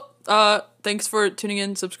 well, thanks for tuning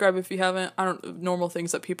in. Subscribe if you haven't. I don't normal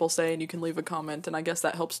things that people say, and you can leave a comment, and I guess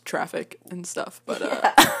that helps traffic and stuff. But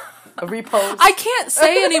a repost. I can't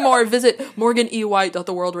say anymore. Visit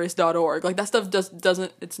morganewhite.theworldrace.org. Like that stuff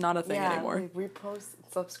doesn't. It's not a thing anymore. Repost,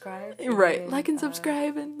 subscribe. Right, like and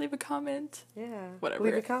subscribe and leave a comment. Yeah, whatever.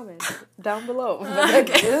 Leave a comment down below.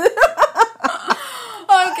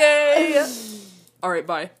 Okay. All right.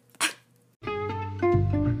 Bye.